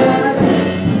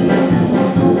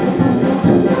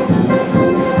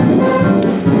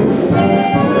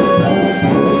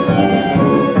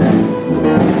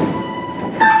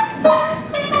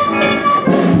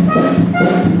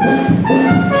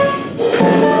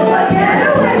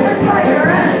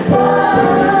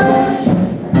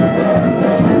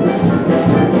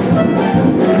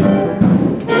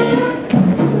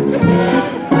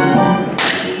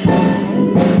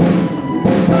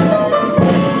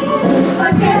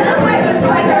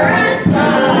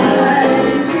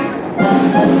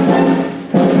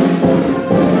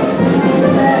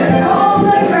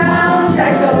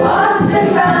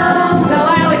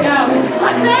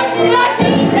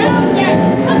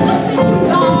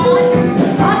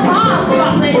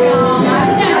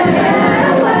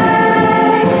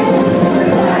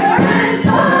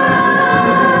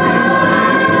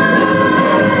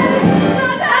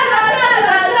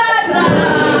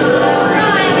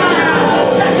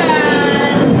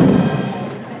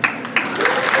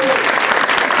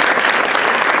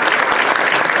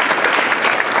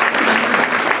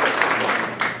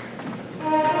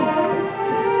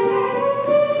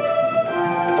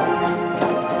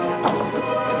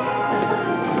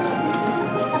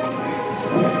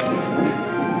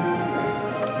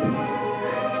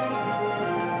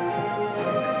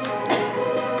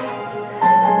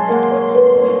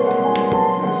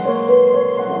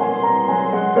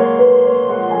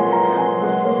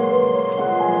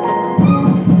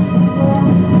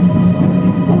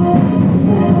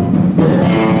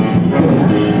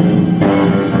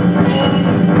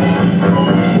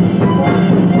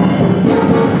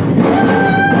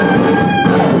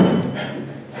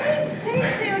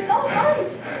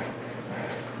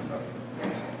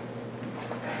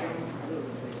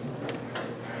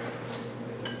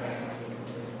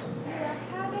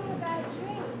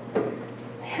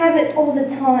 Have it all the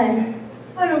time.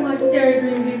 I don't like scary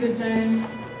dreams either, James.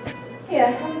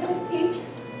 Here, have a bit of peach.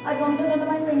 I wandered under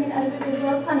my wing and added a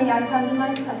visual of honey I found in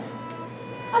my purse.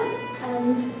 Oh,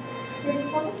 and here's a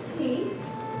spot of tea.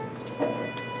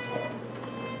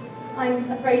 I'm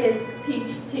afraid it's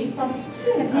peach tea.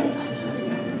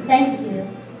 Thank you.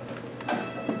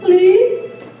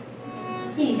 Please?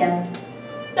 Here you go.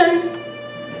 Thanks.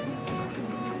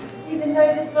 Even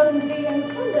though this wasn't the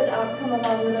intended outcome of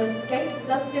our little escape, it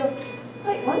does feel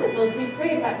quite wonderful to be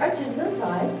free of that wretched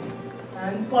hillside.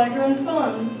 And Spiker and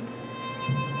Fun.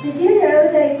 Did you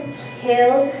know they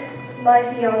killed my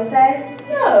fiance?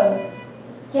 No.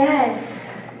 Yes,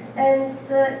 and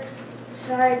the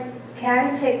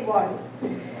gigantic one.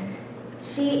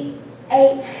 She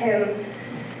ate him.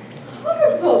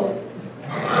 Horrible.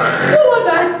 What was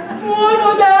that? What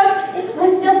was that?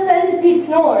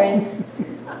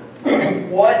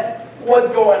 What's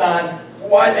going on?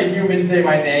 Why the humans say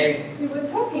my name? We were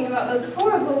talking about those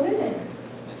horrible women.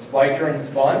 Spiker and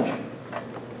Sponge?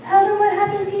 Tell them what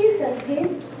happened to you,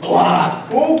 Centipede. Blah!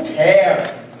 Who cares?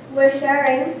 We're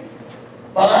sharing.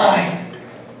 Fine.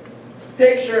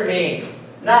 Picture me,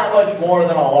 not much more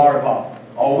than a larva,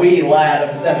 a wee lad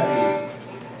of a centipede.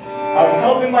 I was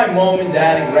helping my mom and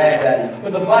dad and granddaddy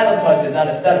put the final touches on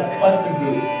a set of custom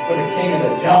boots for the king of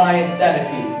the giant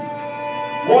centipede.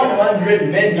 100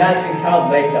 mid-matching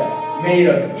cowed lace-ups made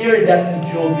of iridescent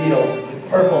jeweled beetles with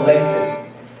purple laces.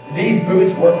 These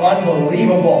boots were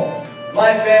unbelievable.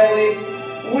 My family,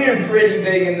 we're pretty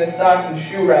big in the socks and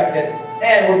shoe racket,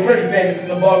 and we're pretty famous in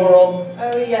the bug world.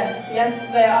 Oh yes, yes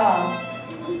they are.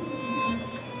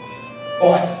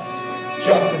 But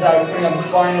just as I was putting on the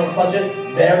final touches,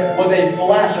 there was a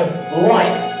flash of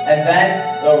light, and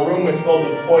then the room was filled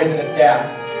with poisonous gas.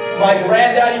 My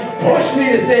granddaddy pushed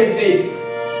me to safety,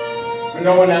 but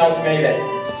no one else made it.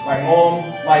 My mom,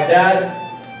 my dad,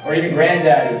 or even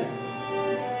granddaddy.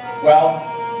 Well,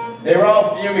 they were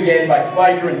all fumigated by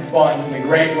Spiker and Sponge in the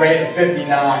great rate of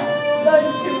 59.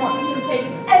 Those two monsters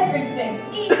hated everything,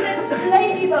 even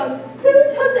ladybugs. Who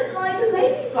doesn't like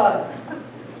ladybugs?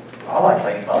 I like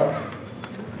ladybugs.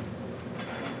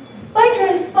 Spiker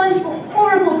and Sponge were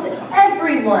horrible to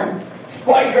everyone.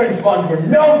 Spiker and Sponge were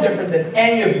no different than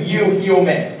any of you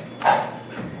humans.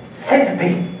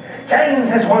 Centipede,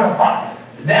 James is one of us.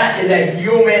 That is a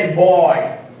human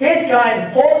boy. His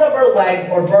kind pulls up our legs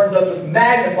or burns us with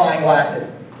magnifying glasses.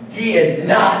 He is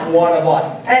not one of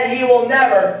us, and he will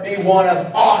never be one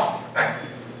of us.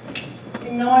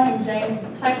 Ignore him, James.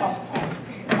 It's Chekhov test.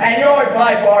 And your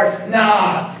type are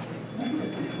snobs.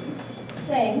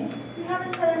 James, you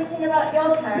haven't said anything about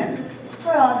your parents.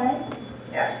 Where are they?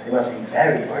 Yes, they must be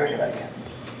very worried about you.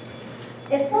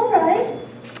 It's all right.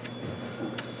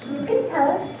 You can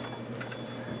tell us.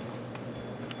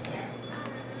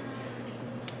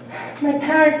 My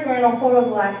parents were in a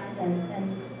horrible accident,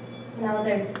 and now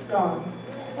they're gone.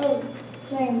 Oh,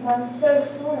 James, I'm so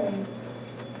sorry.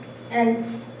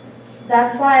 And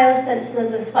that's why I was sent to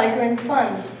live with Spiker and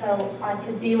Sponge, so I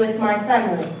could be with my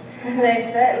family.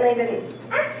 They certainly didn't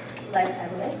act like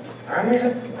family. Families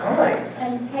are kind.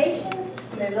 And patient,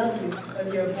 they love you,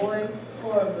 whether you're a boy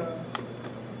or a girl.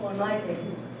 Or in my case,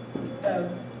 so.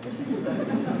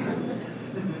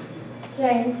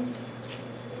 James,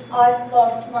 I've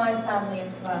lost my family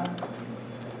as well.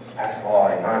 That's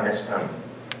why I miss them.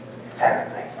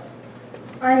 Terribly.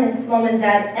 I miss Mom and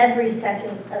Dad every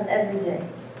second of every day.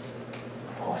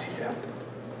 Of course you do.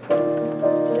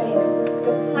 James,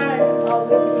 your parents are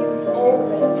with you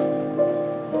always.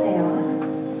 They are.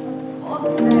 Of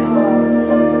course they are.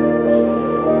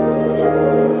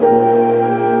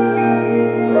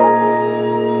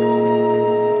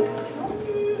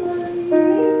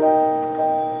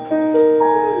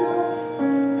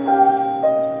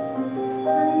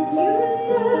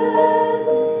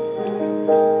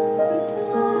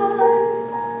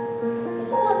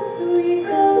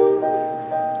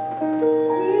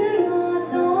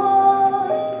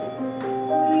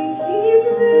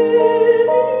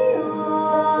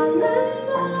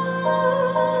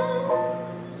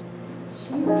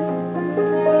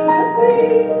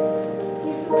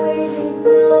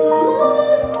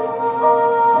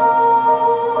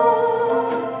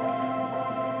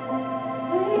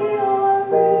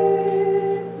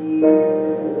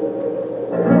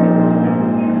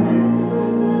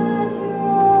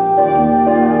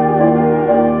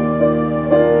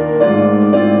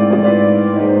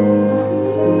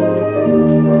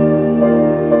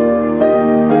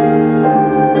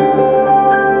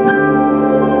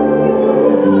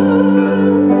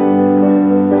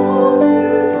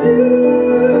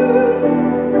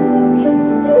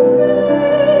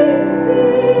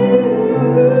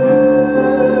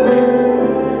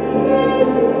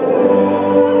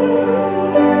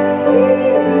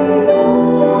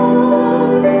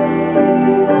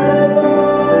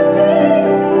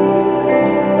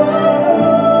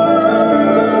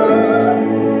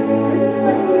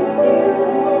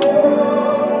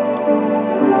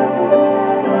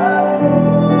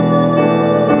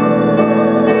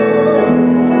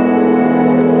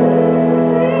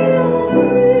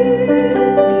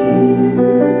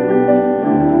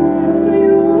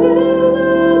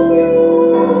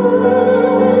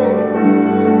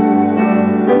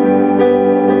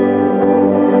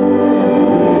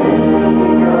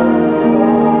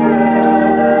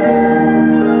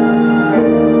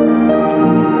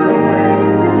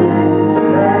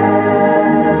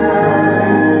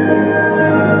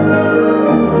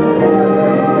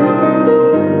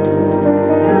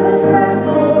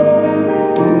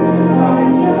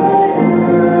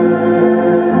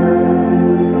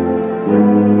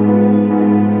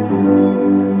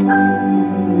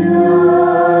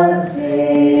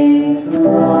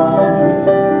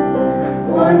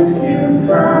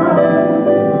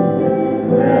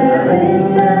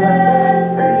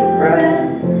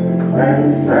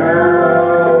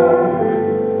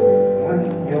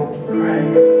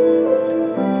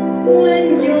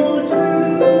 when you're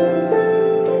true.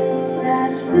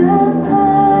 That's the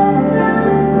bottom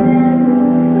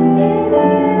if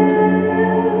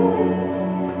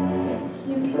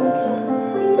you can just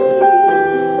squeeze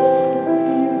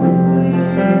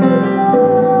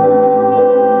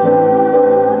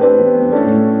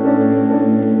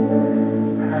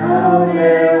out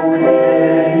there with you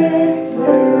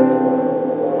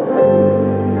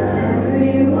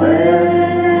everywhere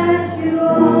that you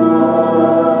are.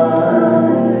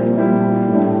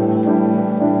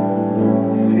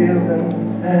 Feel them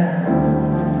there.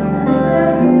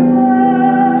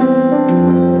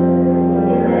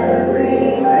 In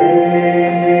everything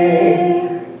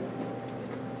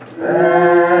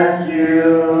That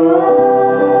you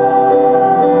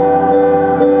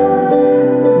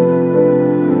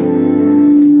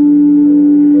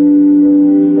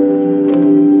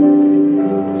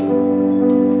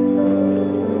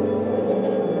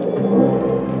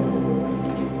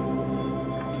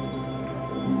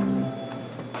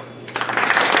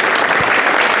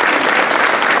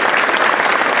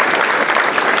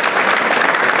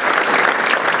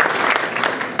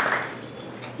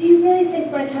Do you really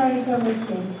think my parents are with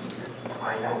me?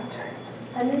 I know, James.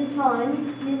 And in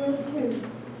time, you will too.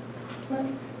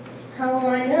 But how will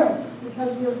I know?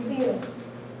 Because you'll feel it.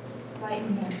 Right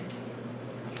here.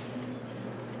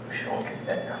 We should all get to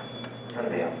bed now. It's gonna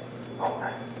be a long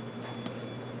night.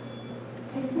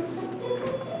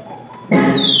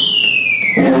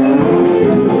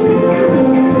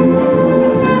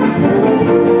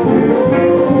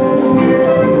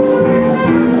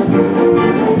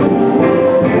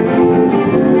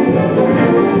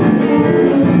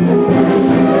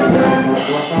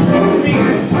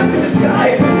 Look at the sky!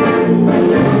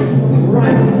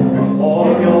 Right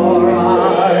before your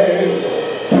eyes.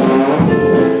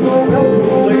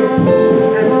 Welcome, ladies,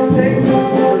 and thank you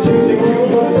for choosing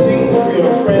Jewel of the Seas for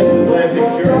your transatlantic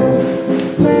journey.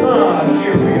 Ah,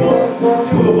 here we are,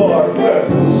 two of our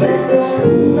best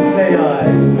sailors. May I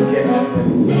get you?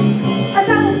 A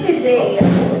double fizzy.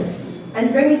 And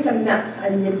bring me some nuts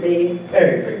and nibbly.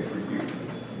 Anything for you.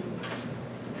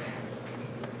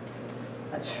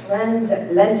 A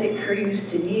transatlantic cruise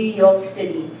to New York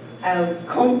City. How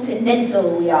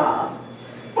continental we are.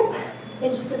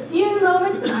 In just a few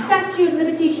moments, the Statue of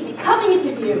Liberty should be coming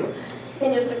into view.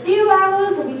 In just a few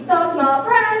hours, we'll be starting our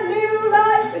brand new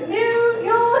life in New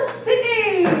York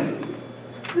City.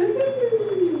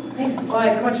 Woohoo! Hey,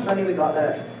 Spike, how much money we got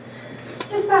left?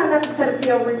 Just about enough to set up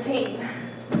the old routine.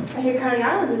 I hear Coney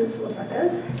Island is what's like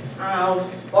this. Oh,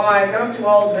 Spike, I'm too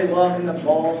old to be working the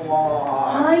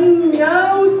boardwalk. I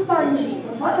know, Spongy,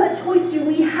 but what other choice do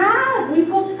we have? We've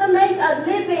got to make a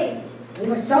living. We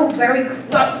were so very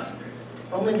close.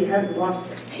 If only we hadn't lost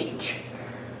the pitch.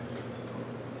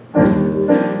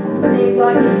 Seems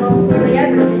like we've lost nearly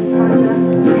everything, Spongy.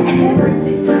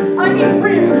 Everything. I mean,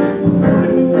 really.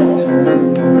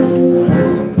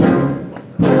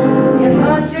 You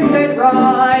thought you could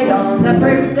ride on the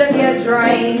fruits of your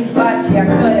dreams, but you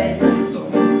couldn't.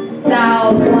 So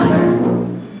what?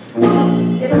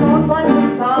 It's all fun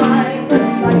and fine,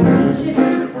 like peaches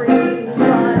and cream,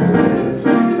 but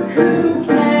who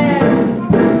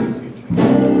cares?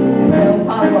 No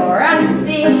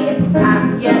paparazzi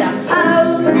ask you to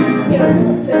pose. You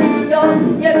want to yacht,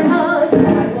 you can't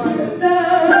buy one of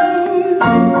those.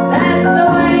 That's the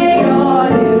way your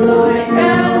new life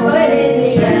goes, but in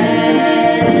the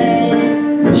end,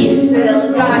 you still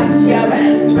got your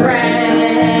best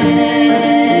friend,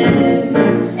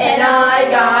 and I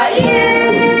got you.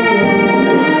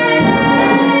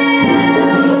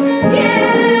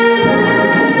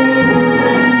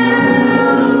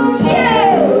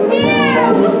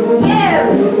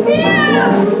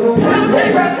 Who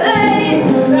could replace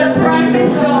the private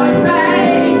store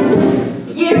race?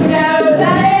 You know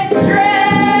that it's true.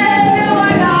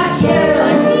 I got you.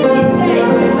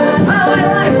 Oh, I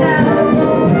like that.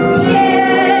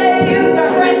 Yeah, you got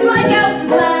friends like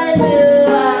Elfman.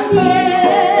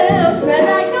 Yeah, smell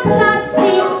like a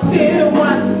plastic too.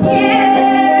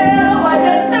 Yeah, why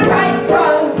just the right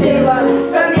road to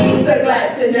for me? So glad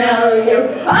to know you.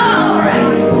 All right,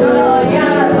 so you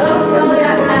lost all you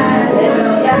had, and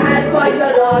all you had quite a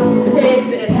lot.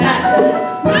 It's in tatters.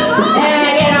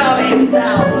 Hanging on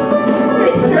itself.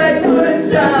 It's dreadful and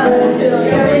sad until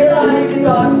you realize you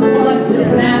got what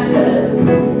still matters.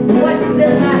 What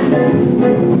still matters?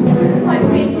 My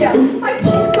figure, my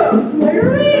cheekbones, my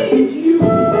radiant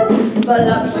youth.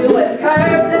 Voluptuous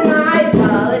curves and my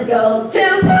solid gold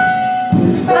tooth.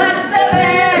 But the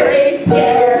very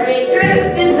scary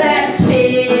truth is that she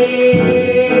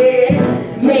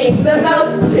means the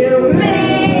most to me.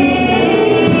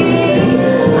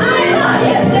 I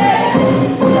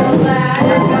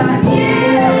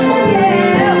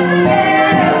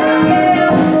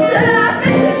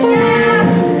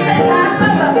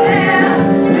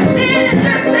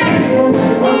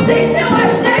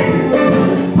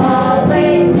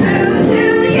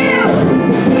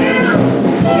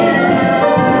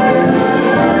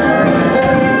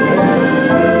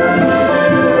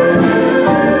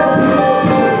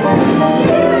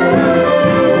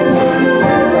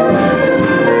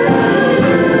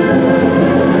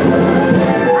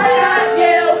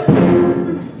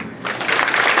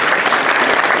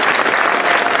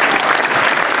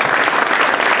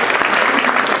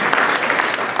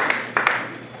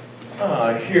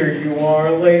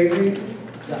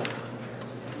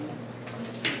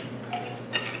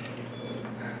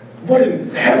What in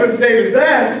heaven's name is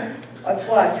that? What's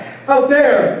what? Out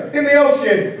there, in the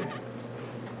ocean.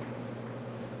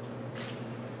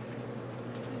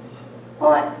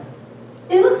 What?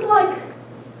 It looks like...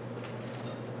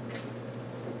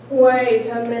 Wait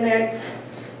a minute.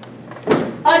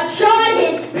 A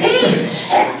giant peach!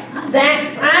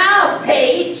 That's our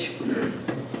peach!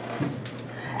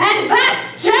 And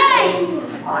that's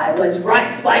James! I was right,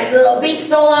 Spike's little beach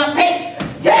stole our peach!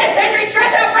 James Henry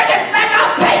tried to bring us back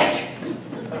our peach!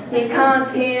 He can't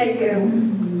hear you.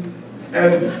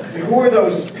 And who are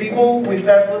those people with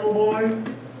that little boy?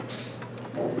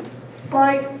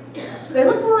 Like, they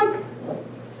look like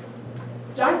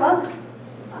giant bugs.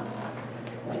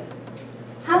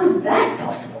 How is that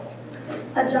possible?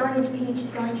 A giant peach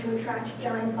is going to attract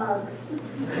giant bugs.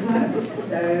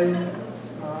 So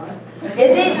smart.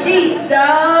 Isn't she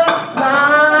so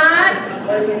smart?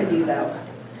 What are we going to do though?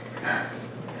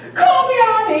 Call the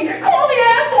army! Call the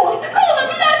Air Force! Call the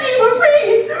bloody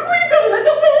Marines! We've got to let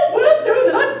the whole world know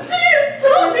that our dear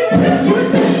darling nephew has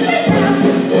been kidnapped!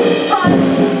 He's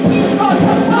got to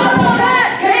follow that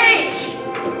peach!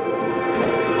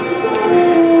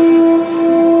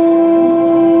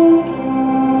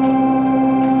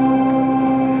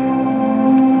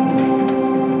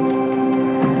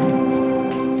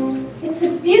 It's a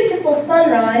beautiful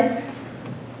sunrise.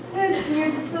 It is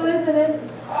beautiful, isn't it?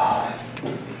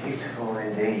 Beautiful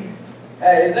indeed.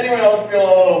 Hey, is anyone else feeling a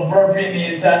little burpy in the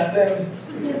intestines?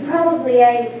 You probably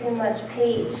ate too much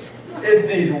peach. It's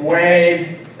these waves.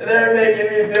 They're making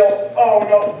me feel,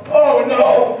 oh no.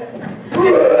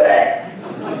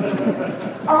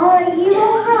 Are you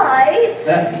alright?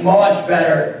 That's much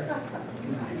better.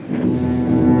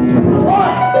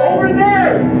 Look, over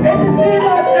there! It's a sea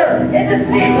monster! It's a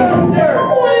sea monster!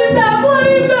 What is that? What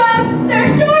is that? They're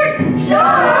sharks!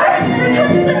 Sharks! There's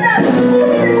hundreds of them! Look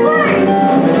at this way!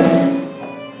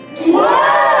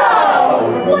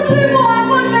 Whoa! What do they want?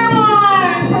 What do they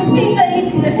want? I think that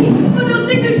it's in the peach. But they'll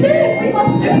sink the ship! We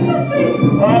must do something!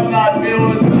 I'm not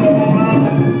feeling so well.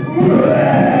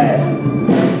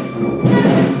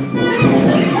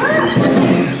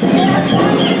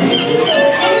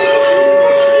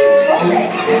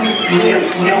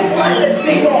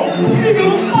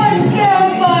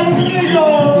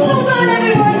 Hold on,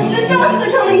 everyone! The sharks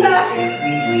are coming back!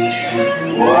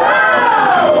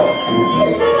 Whoa!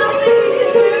 Is there nothing we can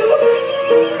do?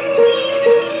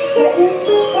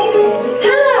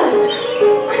 Tell us!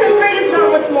 I'm afraid it's not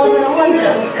much more than a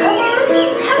wonder. Come on,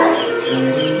 tell us!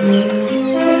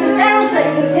 If an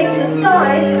aeroplane can take to the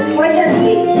sky, why can't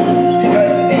we?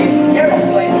 Because the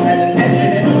airplane has an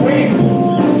engine and wings.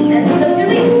 And so do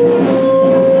we.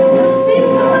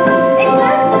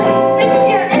 Exactly! They can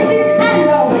hear engines and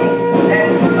our wings. And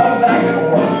how's that gonna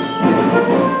work?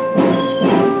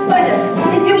 Spider,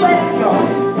 is your web strong?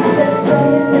 The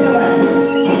strongest in the land.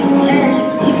 And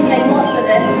you can make lots of it.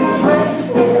 I can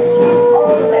spin it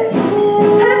all the way.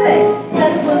 Perfect!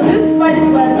 Then we'll loop Spider's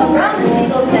web around the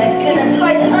seagull's neck and then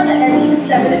tie the other end to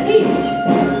sever the peach.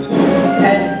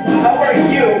 And how are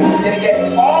you gonna get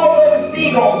all those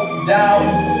seagulls down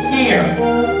here?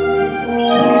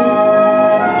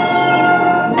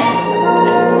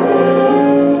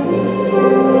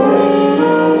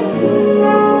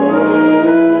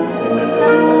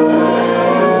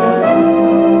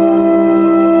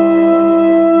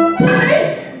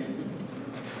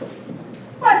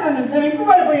 My goodness, I'm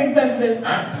incredibly inventive.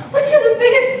 But you're the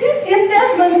biggest, juiciest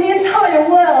salesman in the entire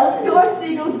world. You're a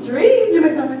seagull's dream. You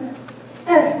may something.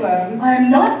 Earthworm. I am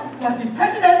not going to be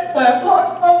petted by a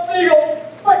flock of seagulls.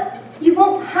 But you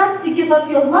won't have to give up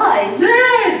your life.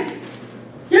 Yes!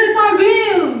 Yes, I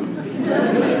will!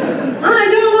 I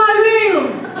know I will!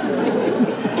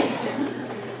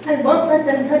 I won't let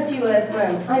them touch you,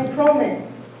 Earthworm. I promise.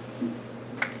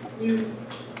 You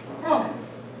promise?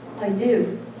 I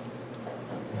do.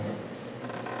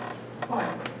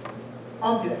 Fine.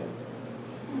 I'll do it.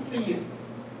 For you.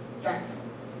 Thanks.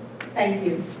 Thank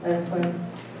you, Earthworm.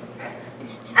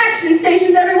 Action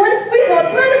stations, everyone! We want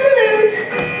moment to lose!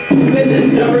 This is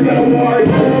never gonna work.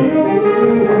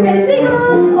 Hey,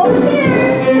 seagulls! Over here!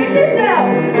 Check this out!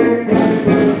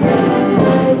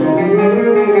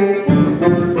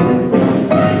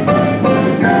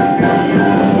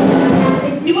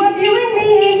 If you are viewing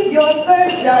me, your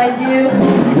bird's eye view.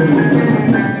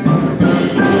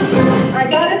 I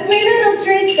got a sweet little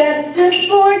treat that's just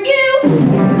for you.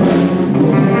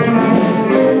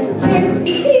 Here's a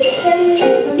piece and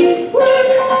make you squirt.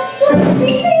 So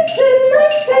pieces and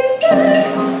nice and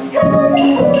firm. Come on and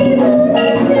hold me the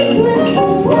magic with a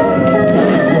word.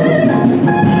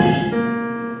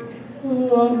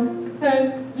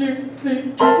 and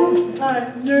juicy.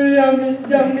 You're yummy,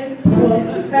 yummy,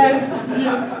 plump and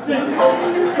juicy.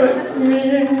 Put me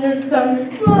in your tummy,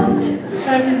 plump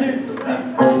and juicy.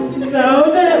 So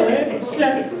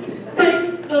delicious.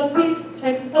 Take a peek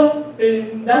and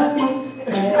open that book.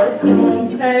 More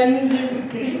plump and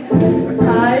juicy.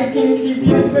 I can keep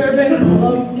you turban,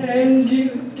 plump and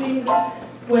juicy.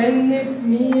 When it's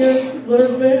me you're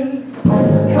serving,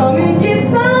 come and get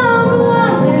some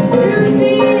plump and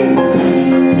juicy.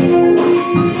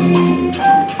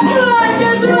 I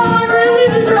guess you're all ready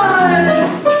to try.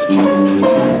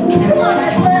 Come on,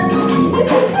 Edwin, you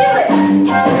can do it.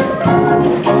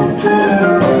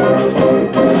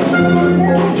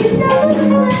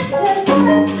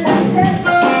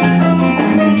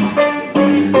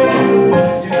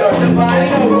 You start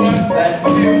dividing a wood that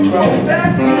you throw back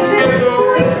to you.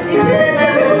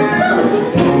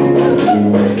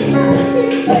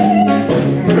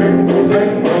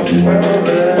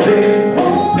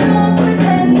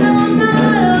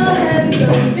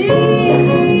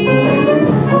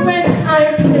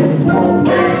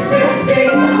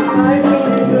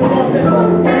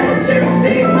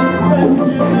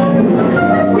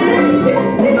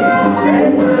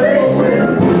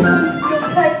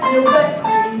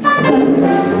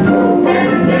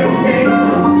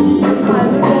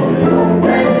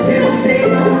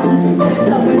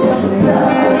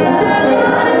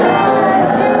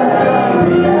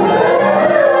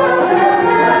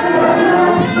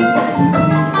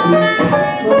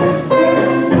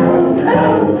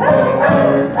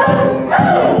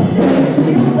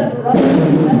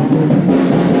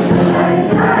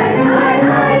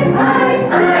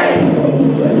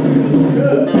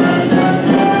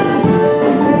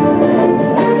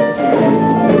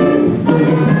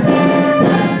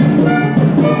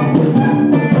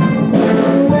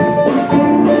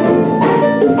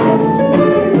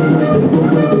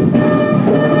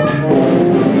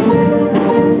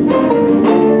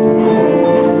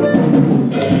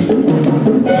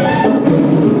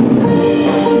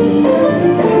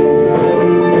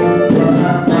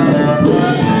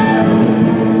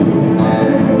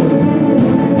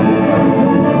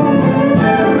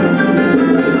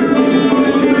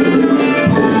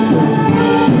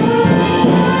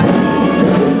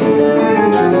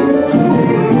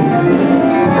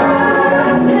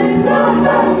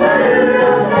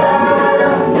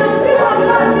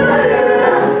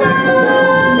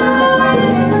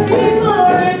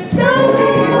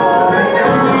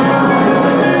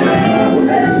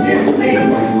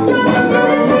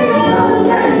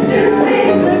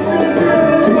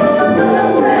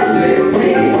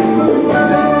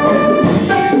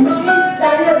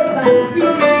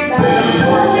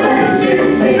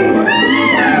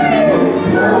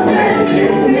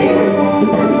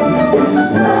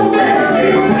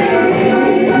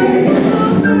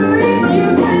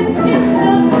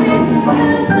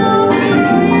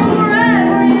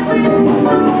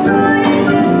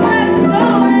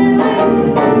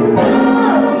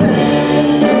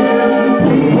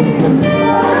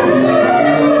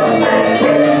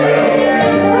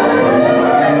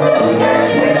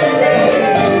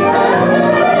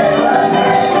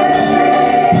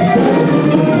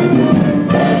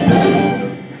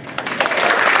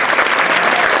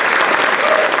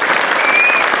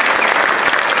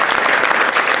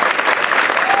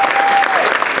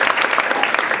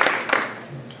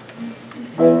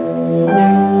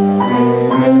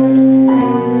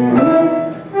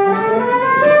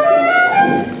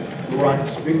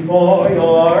 Before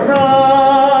your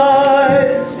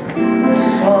eyes,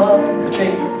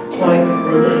 something quite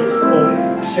fruitful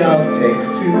shall take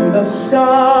to the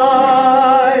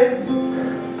skies.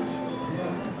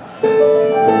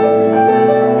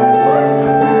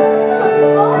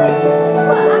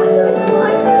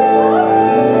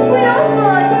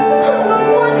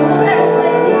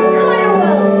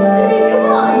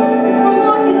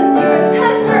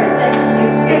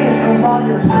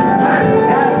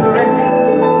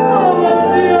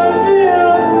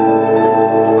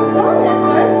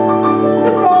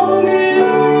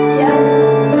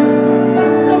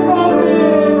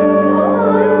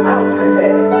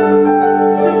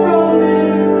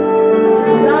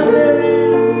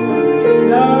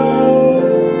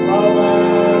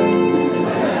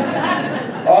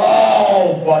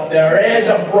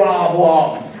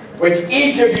 Which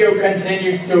each of you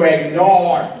continues to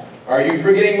ignore. Are you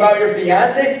forgetting about your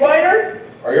fiancé spider?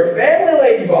 Or your family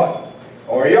ladybug?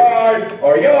 Or yours,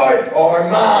 or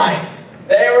mine?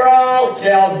 They were all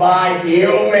killed by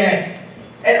humans.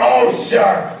 And oh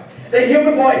sure, the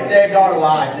human boy saved our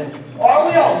lives, and are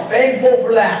we all thankful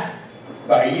for that?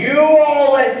 But you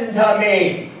all listen to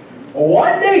me.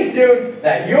 One day soon,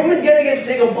 that human's gonna get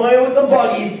sick of playing with the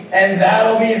buggies, and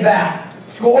that'll be that.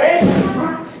 Squish,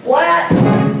 splat,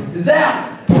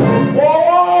 zap. We'll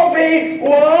all be,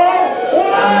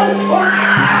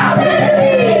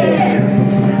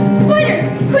 Spider!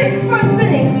 Quick, start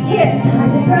spinning! Here, tie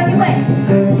this around your waist.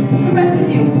 The rest of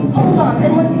you, hold on,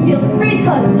 and once you feel 3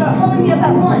 tugs, start holding me up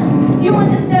at once. Do you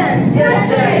understand? Yes,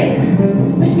 James!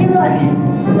 Wish me luck.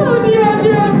 Oh dear, oh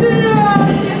dear, oh dear!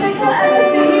 Do you think we'll ever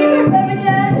see either of them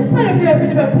again? I don't care a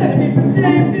bit about sending me from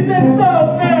James. He's been so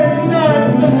very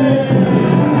nice to me.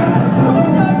 I'll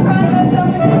start crying myself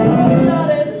when this all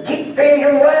started. Keep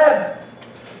thinking web.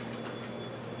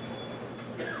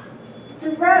 The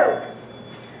rope.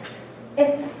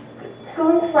 It's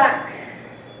going slack.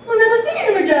 We'll never see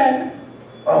him again.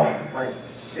 Oh, my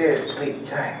dear sweet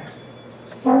James.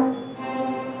 1,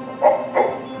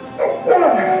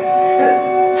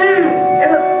 2,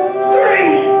 and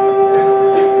 3.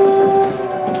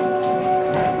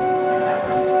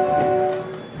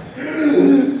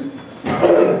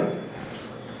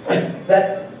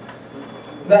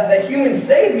 That human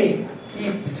saved me. He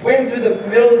swam through the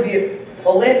middle of the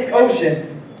Atlantic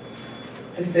Ocean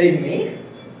to save me.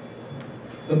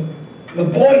 The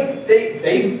boy saved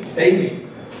me.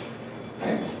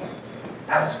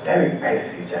 That was very brave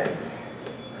of you, James.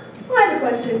 I have a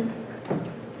question.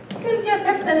 Couldn't you have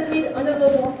kept Centipede under the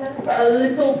water a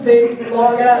little bit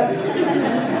longer?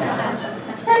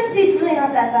 Centipede's really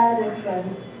not that bad of a friend.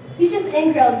 He's just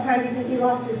angry all the time because he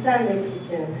lost his family too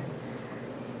soon.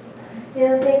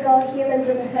 Still think all humans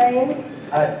are the same?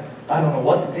 I don't know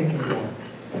what to think anymore.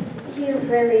 You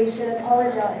really should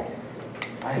apologize.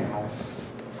 I know.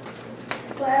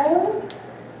 Well?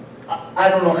 I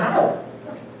don't know how.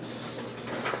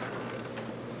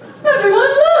 Everyone,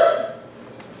 look!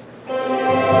 Look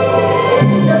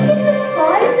at the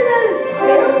size of those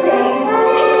buildings.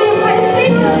 It's the Empire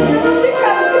State Building. We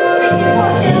traveled completely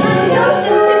across the Atlantic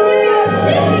Ocean to New York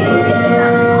City.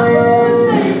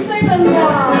 Say the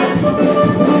lie.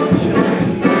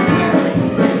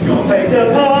 Your fate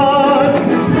apart,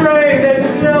 pray that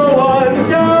no one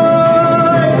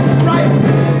dies. Right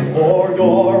for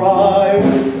your eyes.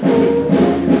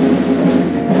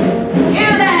 You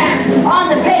there, on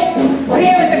the pitch. We're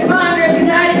here with the commander of the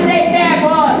United States Air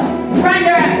Force.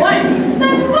 Surrender at once.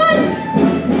 That's lunch!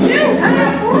 You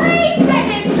have 3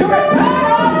 seconds to return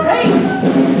on base.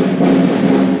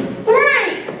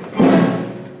 3,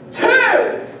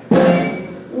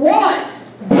 2, 1.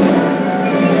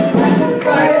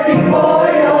 Right before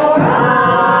your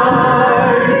eyes!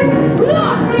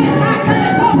 Launch the attack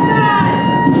helicopters!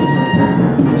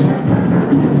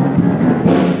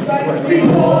 Right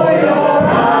before your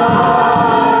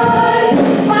eyes!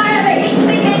 Fire the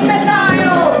heat-seeking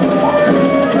missiles!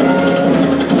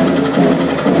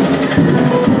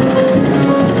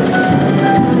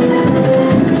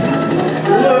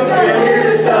 Look at your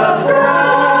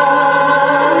surprise.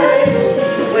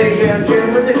 Ladies and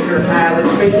gentlemen, this is your pilot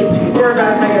speaking. We're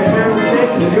about to make a final descent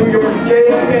to New York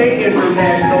JFK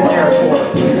International Airport.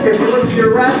 If you look to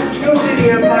your right, you'll see the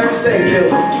Empire State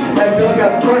Building. And if you look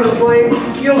out the front of the plane,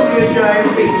 you'll see a giant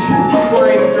beach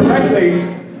flying directly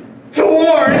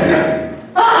towards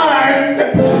us.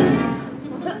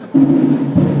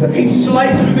 The peach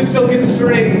sliced through the silken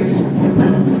strings.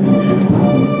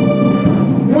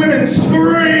 Women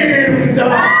screamed.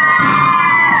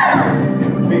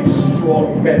 And big,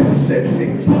 strong men said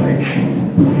things like,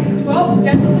 Well,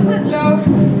 guess this is it, Joe.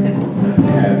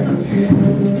 and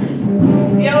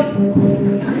Yep.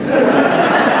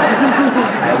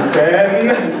 then,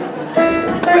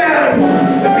 bam!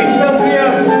 The peach fell to the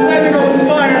earth, landing on the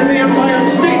spire of the Empire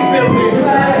State Building.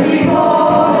 Right before.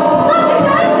 Look, a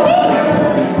giant peach!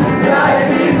 Right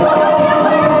before.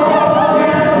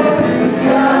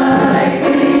 Right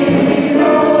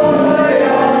before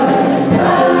your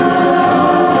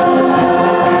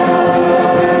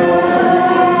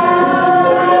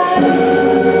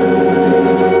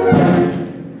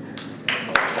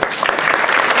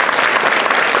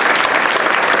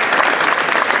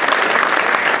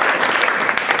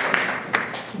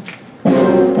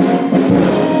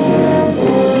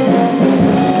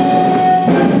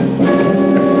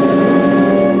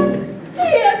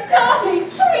Dear, darling,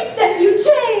 sweet nephew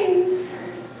James.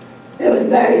 It was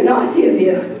very naughty of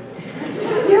you.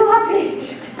 You are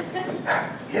Peach.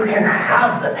 You can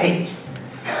have the peach.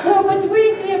 Oh, but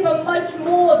we give a much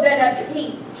more than a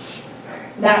peach.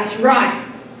 That's right.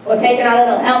 We're taking our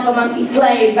little helper monkey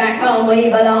slave back home where he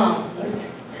belongs.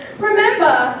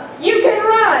 Remember, you can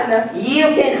run.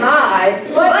 You can hide,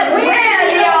 but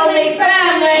we're the only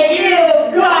family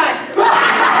you've got.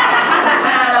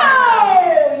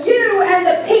 Oh, you and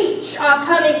the peach.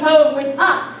 coming home with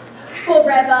us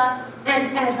forever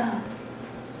and ever.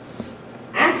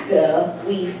 After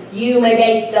we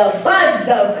fumigate the buds,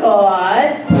 of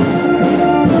course.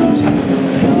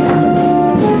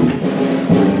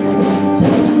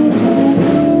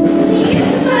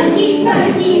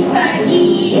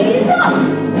 Buggy! Stop!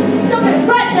 Stop it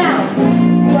right now!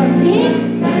 You are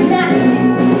being nasty,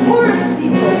 horrible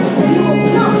people, and you will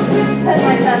not pet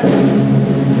my family.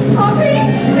 Coffee!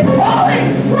 It's falling!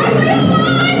 Right way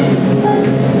alive!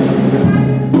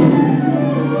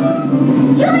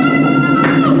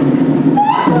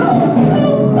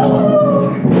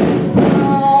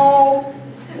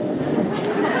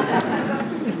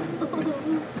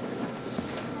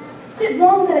 Is it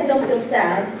wrong that I don't feel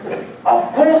sad?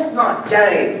 Of course not,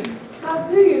 James. How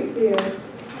do you feel?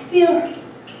 I feel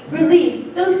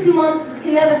relieved. Those two monsters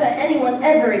can never hurt anyone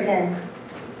ever again.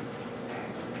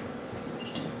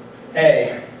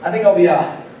 Hey, I think I'll be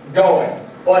going,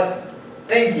 but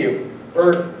thank you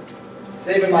for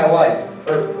saving my life,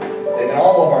 for saving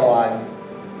all of our lives.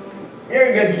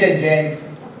 You're a good kid, James.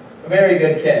 A very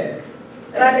good kid.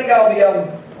 And I think I'll be,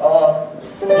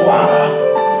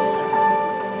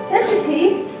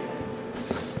 Centipede?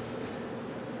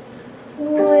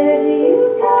 Where do you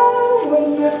go when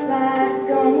you're back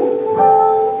on the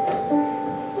road?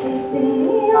 Safe in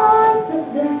the arms of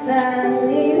the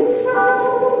family you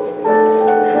found.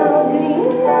 How do you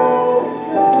know it's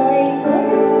a place where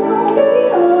you won't be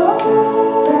alone?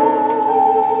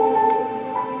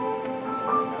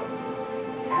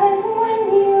 'Cause when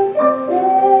you get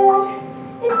there,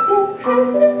 it feels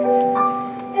perfect.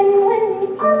 And when you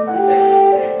get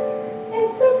there,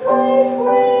 it's a place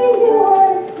where you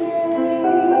want to stay,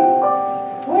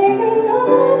 where you know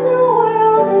the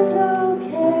world is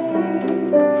okay,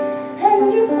 and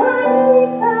you finally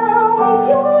found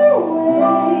your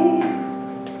way.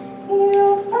 You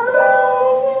found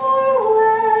your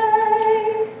way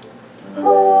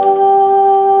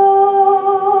home.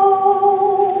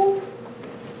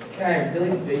 can I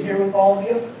really stay here with all of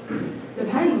you?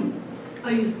 Depends.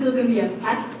 Are you still gonna be a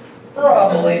pest?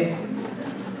 Probably.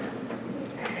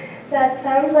 That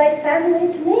sounds like family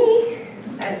to me.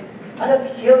 And what a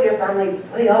peculiar family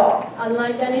we are.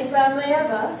 Unlike any family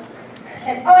ever.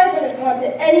 And I wouldn't want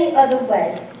it any other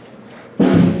way.